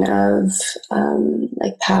sensation of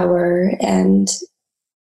like power, and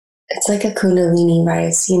it's like a kundalini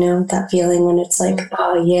rise, that feeling when it's like,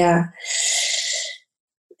 oh yeah,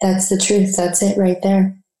 that's the truth. That's it right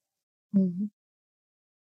there. Mm-hmm.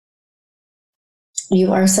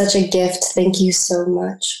 You are such a gift. Thank you so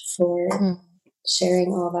much for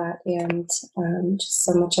sharing all that, and just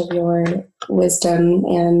so much of your wisdom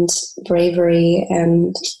and bravery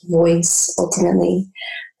and voice ultimately.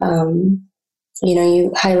 You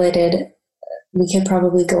highlighted, we could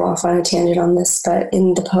probably go off on a tangent on this, but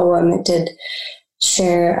in the poem it did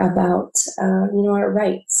share about our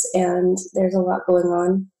rights, and there's a lot going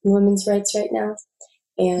on in women's rights right now,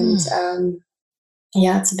 and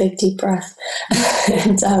yeah, it's a big deep breath.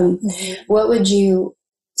 And what would you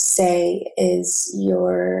say is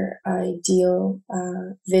your ideal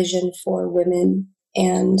vision for women,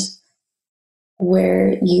 and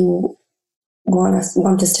where you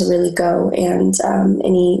want this to really go, and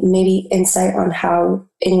any maybe insight on how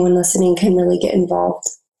anyone listening can really get involved?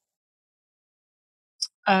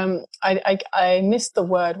 I missed the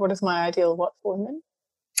word. What is my ideal what for women?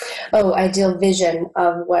 Oh, ideal vision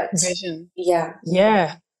of what? Vision. Yeah.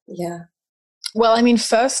 Well, I mean,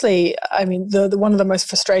 firstly, the one of the most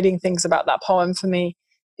frustrating things about that poem for me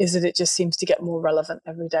is that it just seems to get more relevant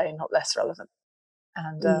every day, not less relevant.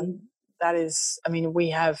 And that is, I mean,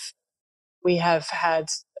 we have had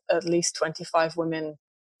at least 25 women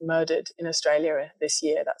murdered in Australia this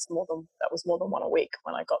year. That was more than one a week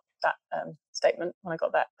when I got that statement, when I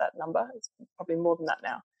got that number. It's probably more than that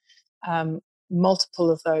now. Multiple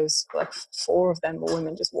of those, like 4 of them, were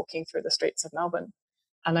women just walking through the streets of Melbourne.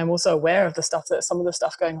 And I'm also aware of some of the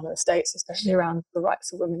stuff going on in the States, especially around the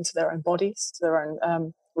rights of women to their own bodies, to their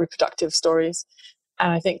own reproductive stories.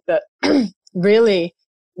 And I think that really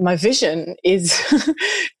my vision is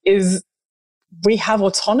we have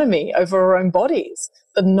autonomy over our own bodies,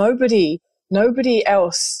 that nobody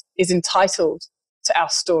else is entitled to our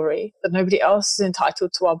story, that nobody else is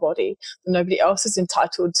entitled to our body, that nobody else is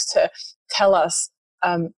entitled to tell us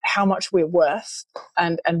how much we're worth,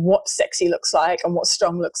 and what sexy looks like, and what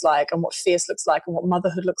strong looks like, and what fierce looks like, and what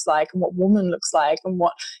motherhood looks like, and what woman looks like, and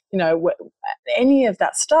what, any of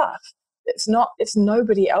that stuff. It's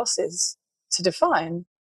nobody else's to define,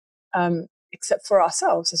 except for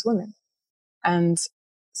ourselves as women. And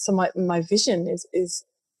so my vision is is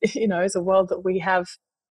a world that we have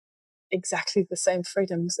exactly the same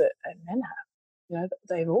freedoms that men have, that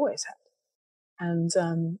they've always had. And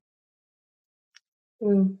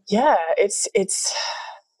yeah, it's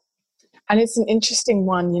an interesting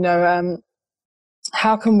one,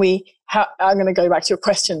 how can I'm going to go back to your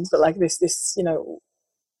questions, but like this,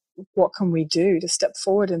 what can we do to step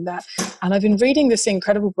forward in that? And I've been reading this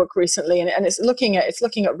incredible book recently, and it's looking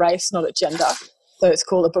at race, not at gender. So it's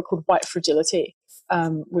called a book called White Fragility,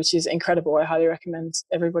 which is incredible. I highly recommend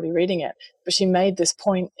everybody reading it. But she made this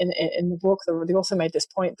point in the book. The author made this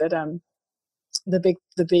point that a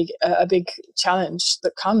big challenge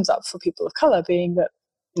that comes up for people of color being that,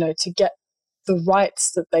 to get the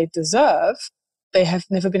rights that they deserve, they have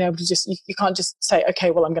never been able to you can't just say,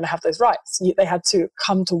 okay, well, I'm going to have those rights. They had to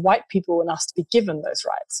come to white people and ask to be given those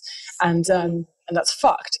rights. And that's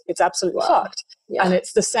fucked. It's absolutely fucked. Yeah. And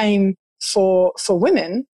it's the same for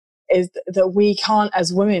women, is that we can't,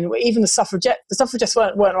 as women, even the suffragists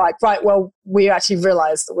weren't like, right, well, we actually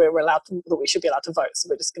realized that that we should be allowed to vote, so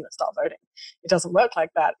we're just going to start voting. It doesn't work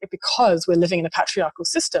like that, because we're living in a patriarchal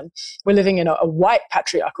system. We're living in a white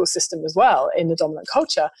patriarchal system as well, in the dominant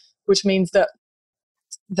culture, which means that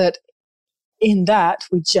in that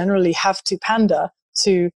we generally have to pander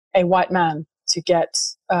to a white man to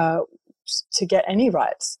get any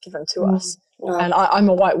rights given to us. Wow. And I'm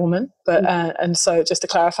a white woman, but and so just to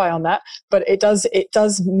clarify on that, but it does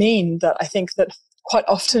mean that I think that quite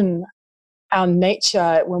often our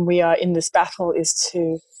nature when we are in this battle is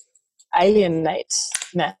to alienate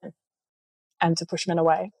men and to push men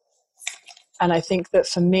away. And I think that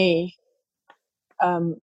for me,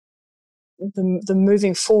 the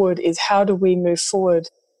moving forward is, how do we move forward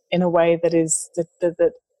in a way that is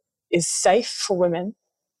safe for women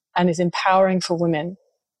and is empowering for women,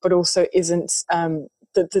 but also isn't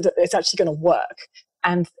that it's actually going to work.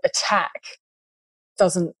 And attack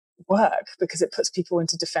doesn't work because it puts people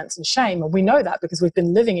into defense and shame. And we know that because we've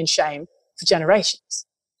been living in shame for generations.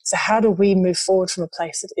 So how do we move forward from a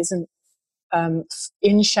place that isn't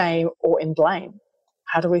in shame or in blame?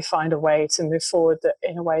 How do we find a way to move forward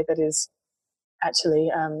in a way that is actually,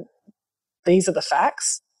 these are the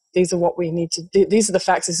facts. These are what we need to do. These are the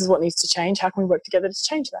facts. This is what needs to change. How can we work together to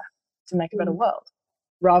change that, to make a better world?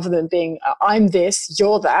 rather than being, I'm this,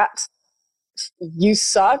 you're that, you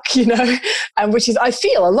suck, you know, and which is, I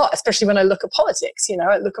feel a lot, especially when I look at politics, you know,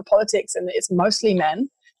 I look at politics and it's mostly men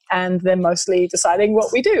and they're mostly deciding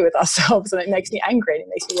what we do with ourselves. And it makes me angry and it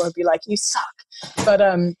makes me want to be like, you suck. But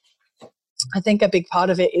I think a big part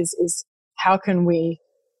of it is how can we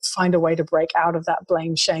find a way to break out of that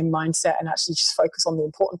blame shame mindset and actually just focus on the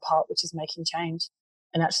important part, which is making change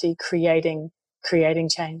and actually creating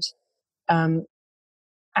change.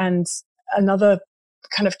 And another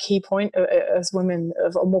kind of key point as women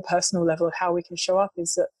of a more personal level of how we can show up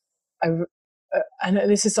is that and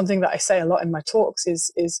this is something that I say a lot in my talks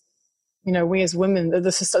is you know, we as women,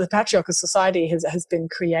 the patriarchal society has been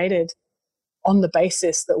created on the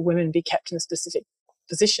basis that women be kept in a specific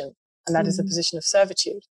position, and that is a position of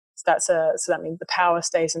servitude. So that means the power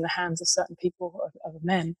stays in the hands of certain people, of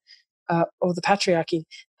men, or the patriarchy.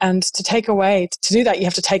 And to do that, you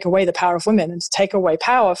have to take away the power of women, and to take away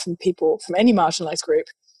power from people, from any marginalized group.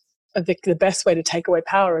 The best way to take away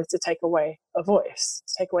power is to take away a voice,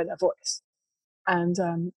 to take away their voice. And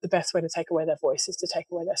the best way to take away their voice is to take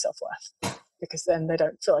away their self-worth, because then they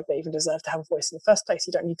don't feel like they even deserve to have a voice in the first place.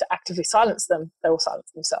 You don't need to actively silence them. They will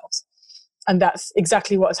silence themselves. And that's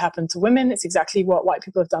exactly what has happened to women. It's exactly what white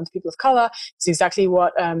people have done to people of color. It's exactly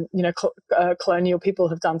what colonial people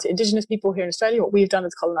have done to Indigenous people here in Australia. What we've done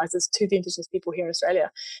as colonizers to the Indigenous people here in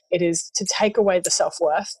Australia. It is to take away the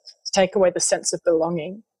self-worth, to take away the sense of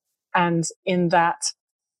belonging, and in that,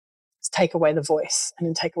 take away the voice, and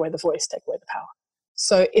then take away the voice, take away the power.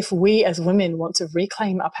 So if we as women want to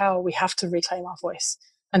reclaim our power, we have to reclaim our voice.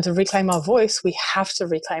 And to reclaim our voice, we have to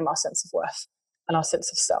reclaim our sense of worth and our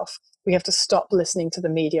sense of self. We have to stop listening to the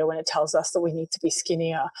media when it tells us that we need to be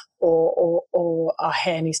skinnier, or our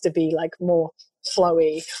hair needs to be like more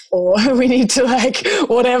flowy, or we need to, like,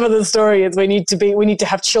 whatever the story is, we need to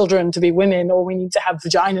have children to be women, or we need to have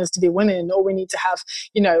vaginas to be women, or we need to have,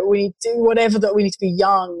 we need to do whatever, that we need to be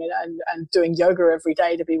young and doing yoga every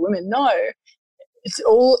day to be women. No, it's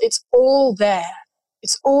all there.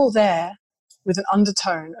 It's all there with an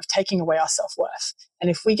undertone of taking away our self-worth.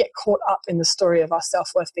 And if we get caught up in the story of our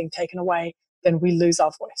self-worth being taken away, then we lose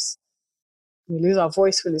our voice. We lose our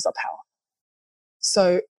voice, we lose our power.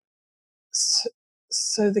 So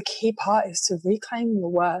the key part is to reclaim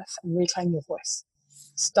your worth and reclaim your voice.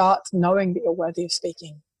 Start knowing that you're worthy of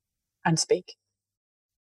speaking, and speak.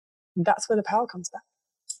 And that's where the power comes back.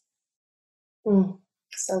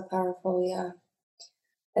 So powerful, yeah.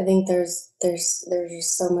 I think there's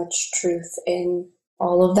so much truth in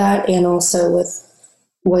all of that, and also with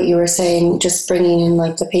what you were saying, just bringing in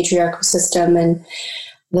like the patriarchal system, and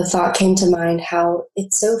the thought came to mind how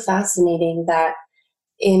it's so fascinating that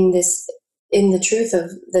in the truth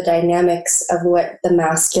of the dynamics of what the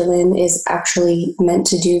masculine is actually meant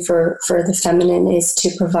to do for the feminine is to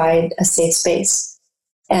provide a safe space.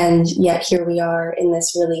 And yet here we are in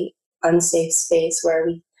this really unsafe space where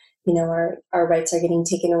we, our rights are getting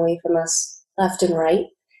taken away from us left and right.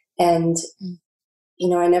 And,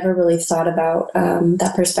 I never really thought about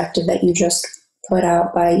that perspective that you just put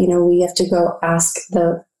out by, we have to go ask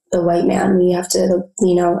the white man. We have to,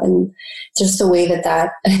 and just the way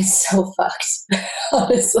that is so fucked,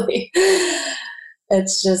 honestly.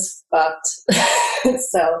 It's just fucked.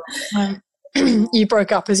 So. You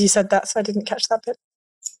broke up as you said that, so I didn't catch that bit.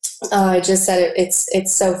 I just said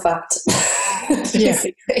it's so fucked.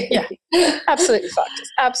 Yeah, absolutely fucked.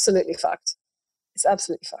 It's absolutely fucked. It's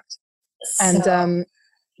absolutely fucked. And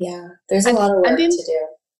yeah, there's a lot of work to do.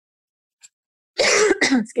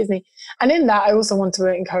 Excuse me. And in that, I also want to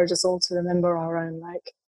encourage us all to remember our own, that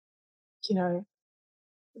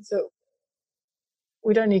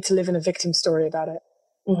we don't need to live in a victim story about it.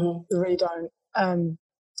 Mm-hmm. We really don't. And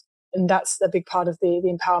that's a big part of the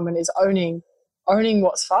empowerment, is owning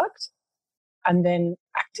what's fucked, and then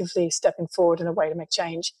actively stepping forward in a way to make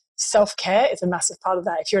change. Self-care is a massive part of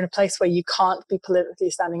that. If you're in a place where you can't be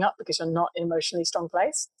politically standing up because you're not in an emotionally strong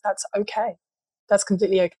place, that's okay. That's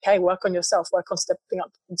completely okay. Work on yourself. Work on stepping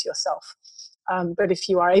up into yourself. But if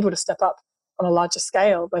you are able to step up on a larger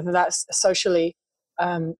scale, whether that's socially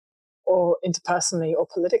or interpersonally or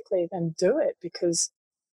politically, then do it, because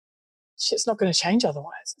shit's not going to change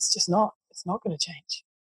otherwise. It's just not. It's not going to change.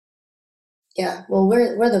 Yeah, well,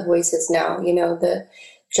 we're the voices now, the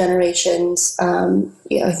generations.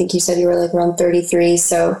 I think you said you were like around 33,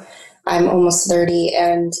 so I'm almost 30,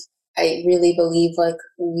 and I really believe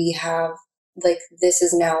we have, this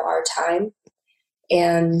is now our time,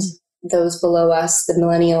 and those below us, the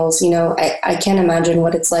millennials, I can't imagine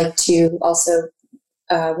what it's like to also,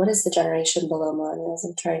 what is the generation below millennials?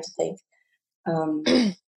 I'm trying to think.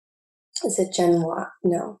 Is it Gen Y?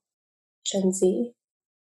 No, Gen Z?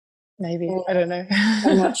 Maybe. And I don't know.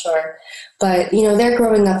 I'm not sure. But, they're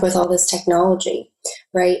growing up with all this technology,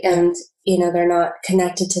 right? And, they're not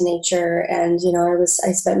connected to nature. And,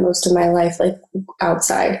 I spent most of my life like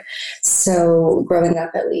outside. So growing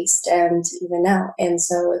up at least, and even now. And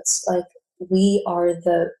so it's like we are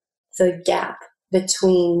the gap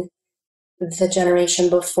between the generation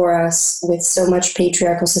before us with so much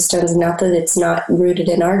patriarchal systems. Not that it's not rooted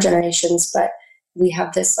in our generations, but we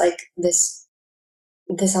have this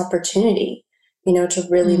opportunity, to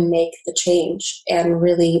really make the change and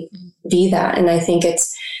really be that. And I think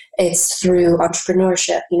it's through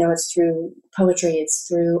entrepreneurship, it's through poetry, it's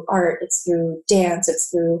through art, it's through dance, it's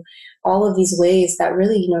through all of these ways that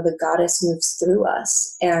really, the goddess moves through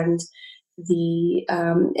us. And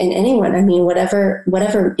and anyone, I mean, whatever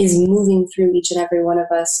is moving through each and every one of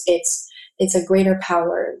us, it's a greater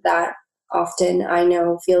power that often I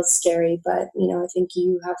know feels scary, but, I think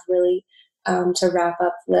you have really, to wrap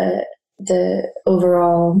up the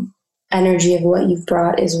overall energy of what you've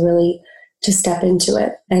brought is really to step into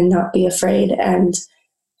it and not be afraid and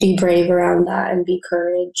be brave around that and be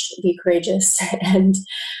courageous. And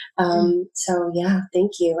so, yeah,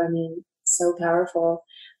 thank you. I mean, so powerful.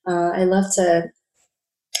 I love to,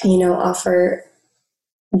 offer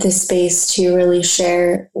this space to really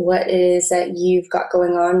share what it is that you've got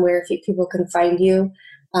going on, where people can find you,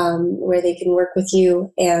 where they can work with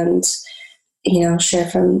you, and share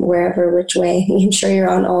from wherever, which way. I'm sure you're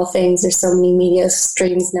on all things. There's so many media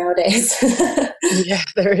streams nowadays. Yeah,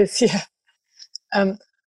 there is. Yeah.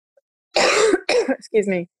 Excuse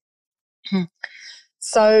me.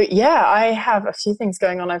 So yeah, I have a few things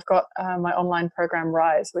going on. I've got my online program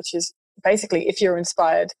Rise, which is basically if you're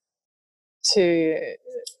inspired to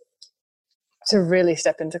really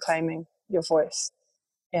step into claiming your voice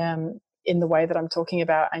in the way that I'm talking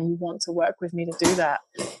about, and you want to work with me to do that,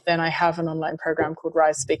 then I have an online program called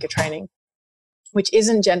Rise Speaker Training, which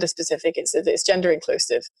isn't gender specific. It's gender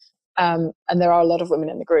inclusive. And there are a lot of women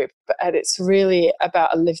in the group, but it's really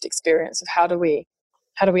about a lived experience of how do we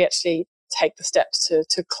actually take the steps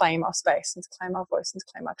to claim our space and to claim our voice and to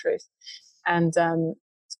claim our truth. And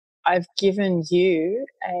I've given you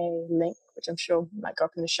a link, which I'm sure might go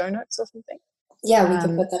up in the show notes or something. Yeah, we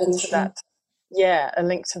can put that in the show. Yeah, a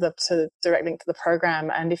link to the direct link to the program.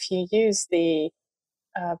 And if you use the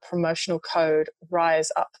promotional code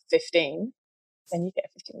RISEUP15, then you get a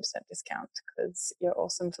 15% discount, because you're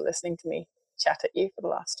awesome for listening to me chat at you for the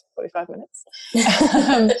last 45 minutes.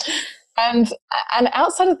 And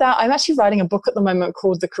outside of that, I'm actually writing a book at the moment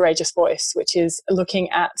called The Courageous Voice, which is looking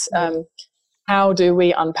at how do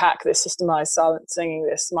we unpack this systemized silencing,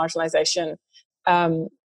 this marginalization,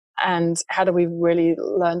 and how do we really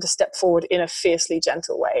learn to step forward in a fiercely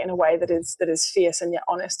gentle way, in a way that is fierce and yet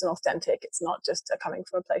honest and authentic. It's not just coming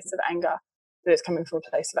from a place of anger, but it's coming from a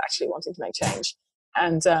place of actually wanting to make change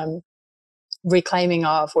and reclaiming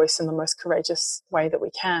our voice in the most courageous way that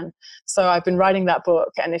we can. So I've been writing that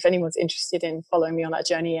book, and if anyone's interested in following me on that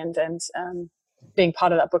journey and being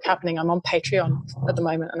part of that book happening, I'm on Patreon at the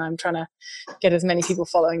moment, and I'm trying to get as many people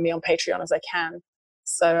following me on Patreon as I can.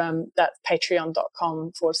 So that's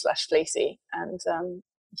patreon.com/Fleecy. And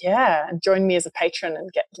and join me as a patron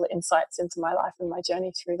and get little insights into my life and my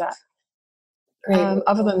journey through that.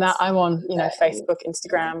 Other than that, I'm on Facebook,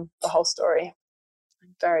 Instagram, the whole story.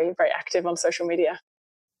 I'm very, very active on social media.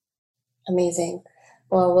 Amazing.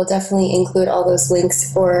 Well, we'll definitely include all those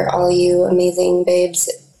links for all you amazing babes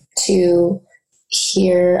to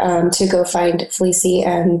hear, to go find Fleecy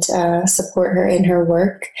and support her in her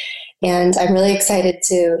work. And I'm really excited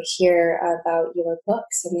to hear about your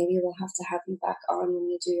book. So maybe we'll have to have you back on when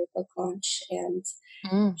you do your book launch. And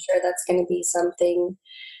I'm sure that's going to be something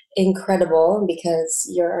incredible, because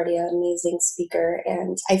you're already an amazing speaker.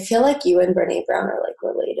 And I feel like you and Brene Brown are like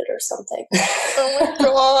related or something. Oh my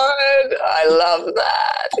God. I love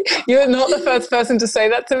that. You're not the first person to say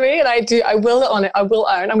that to me. And I will own. I'm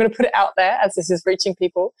going to put it out there as this is reaching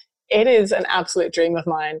people. It is an absolute dream of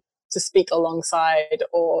mine to speak alongside,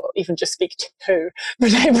 or even just speak to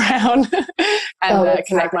Brene Brown and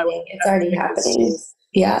connect my way. It's already happening.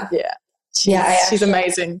 She's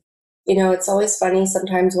amazing. It's always funny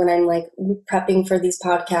sometimes when I'm like prepping for these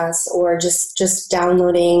podcasts or just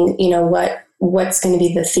downloading, what's going to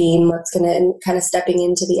be the theme, what's going to kind of stepping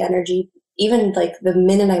into the energy, even like the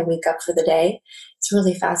minute I wake up for the day. It's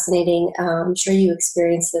really fascinating. I'm sure you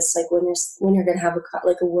experience this, like when you're going to have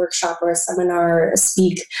a workshop or a seminar or a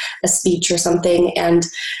speech or something. And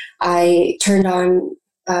I turned on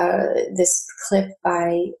this clip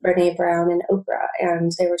by Brene Brown and Oprah,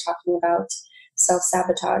 and they were talking about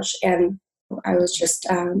self-sabotage. And I was just,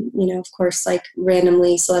 of course, like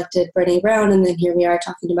randomly selected Brene Brown, and then here we are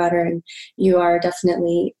talking about her, and you are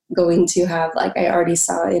definitely going to have, like, I already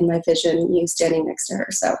saw in my vision you standing next to her,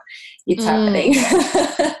 so it's happening.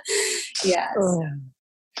 Yes. Oh.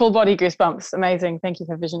 Full body goosebumps. Amazing. Thank you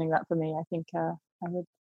for visioning that for me. I think I would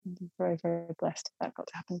be very, very blessed if that got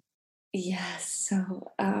to happen. Yes.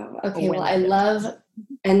 So, okay. Well, I love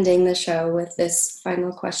ending the show with this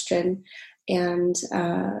final question, and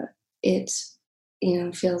it,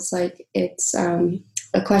 feels like it's a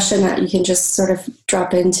question that you can just sort of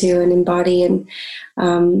drop into and embody. And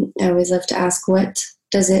I always love to ask, what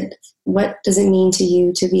does it mean to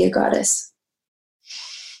you to be a goddess?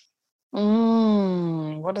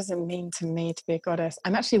 What does it mean to me to be a goddess?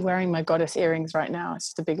 I'm actually wearing my goddess earrings right now. It's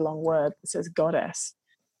just a big long word that says goddess.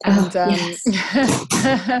 And yes.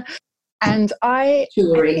 and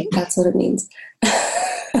jewelry, that's what it means.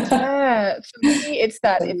 Yeah, for me it's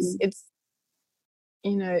that it's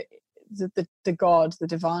the God, the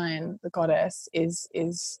divine, the goddess is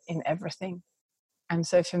in everything. And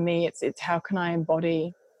so for me it's how can I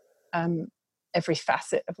embody every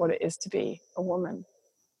facet of what it is to be a woman.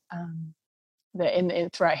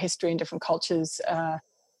 Throughout history in different cultures,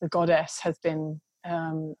 the goddess has been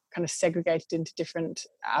kind of segregated into different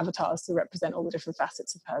avatars to represent all the different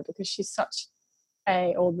facets of her, because she's such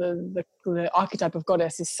the archetype of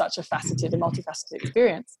goddess is such a faceted and multifaceted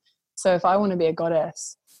experience. So if I want to be a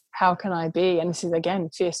goddess, how can I be, and this is again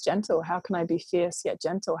fierce gentle, how can I be fierce yet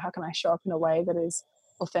gentle? How can I show up in a way that is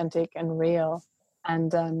authentic and real,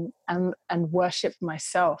 and worship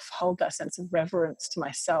myself, hold that sense of reverence to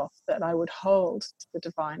myself that I would hold to the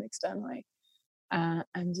divine externally, and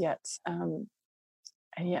yet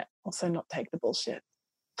also not take the bullshit.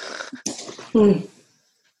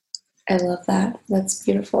 I love that. That's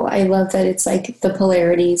beautiful. I love that it's like the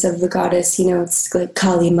polarities of the goddess, it's like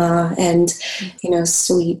Kali Ma and,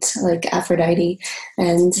 sweet, like Aphrodite.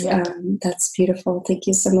 And that's beautiful. Thank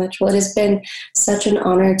you so much. Well, it has been such an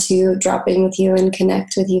honor to drop in with you and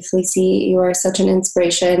connect with you, Fleecy. You are such an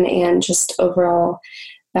inspiration and just overall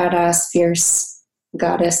badass, fierce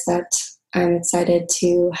goddess that I'm excited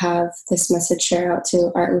to have this message share out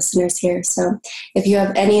to our listeners here. So if you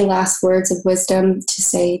have any last words of wisdom to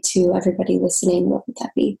say to everybody listening, what would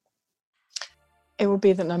that be? It would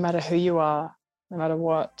be that no matter who you are, no matter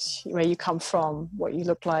where you come from, what you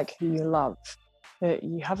look like, who you love, that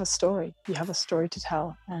you have a story. You have a story to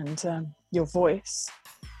tell, and your voice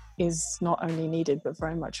is not only needed but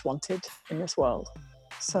very much wanted in this world.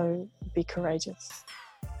 So be courageous.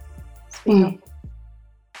 Speak up.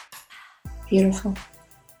 Beautiful.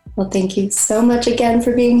 Well, thank you so much again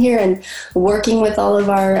for being here and working with all of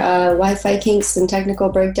our Wi-Fi kinks and technical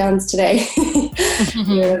breakdowns today.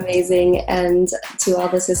 You're amazing. And to all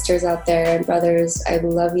the sisters out there and brothers, I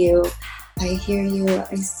love you. I hear you.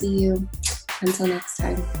 I see you. Until next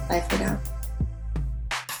time. Bye for now.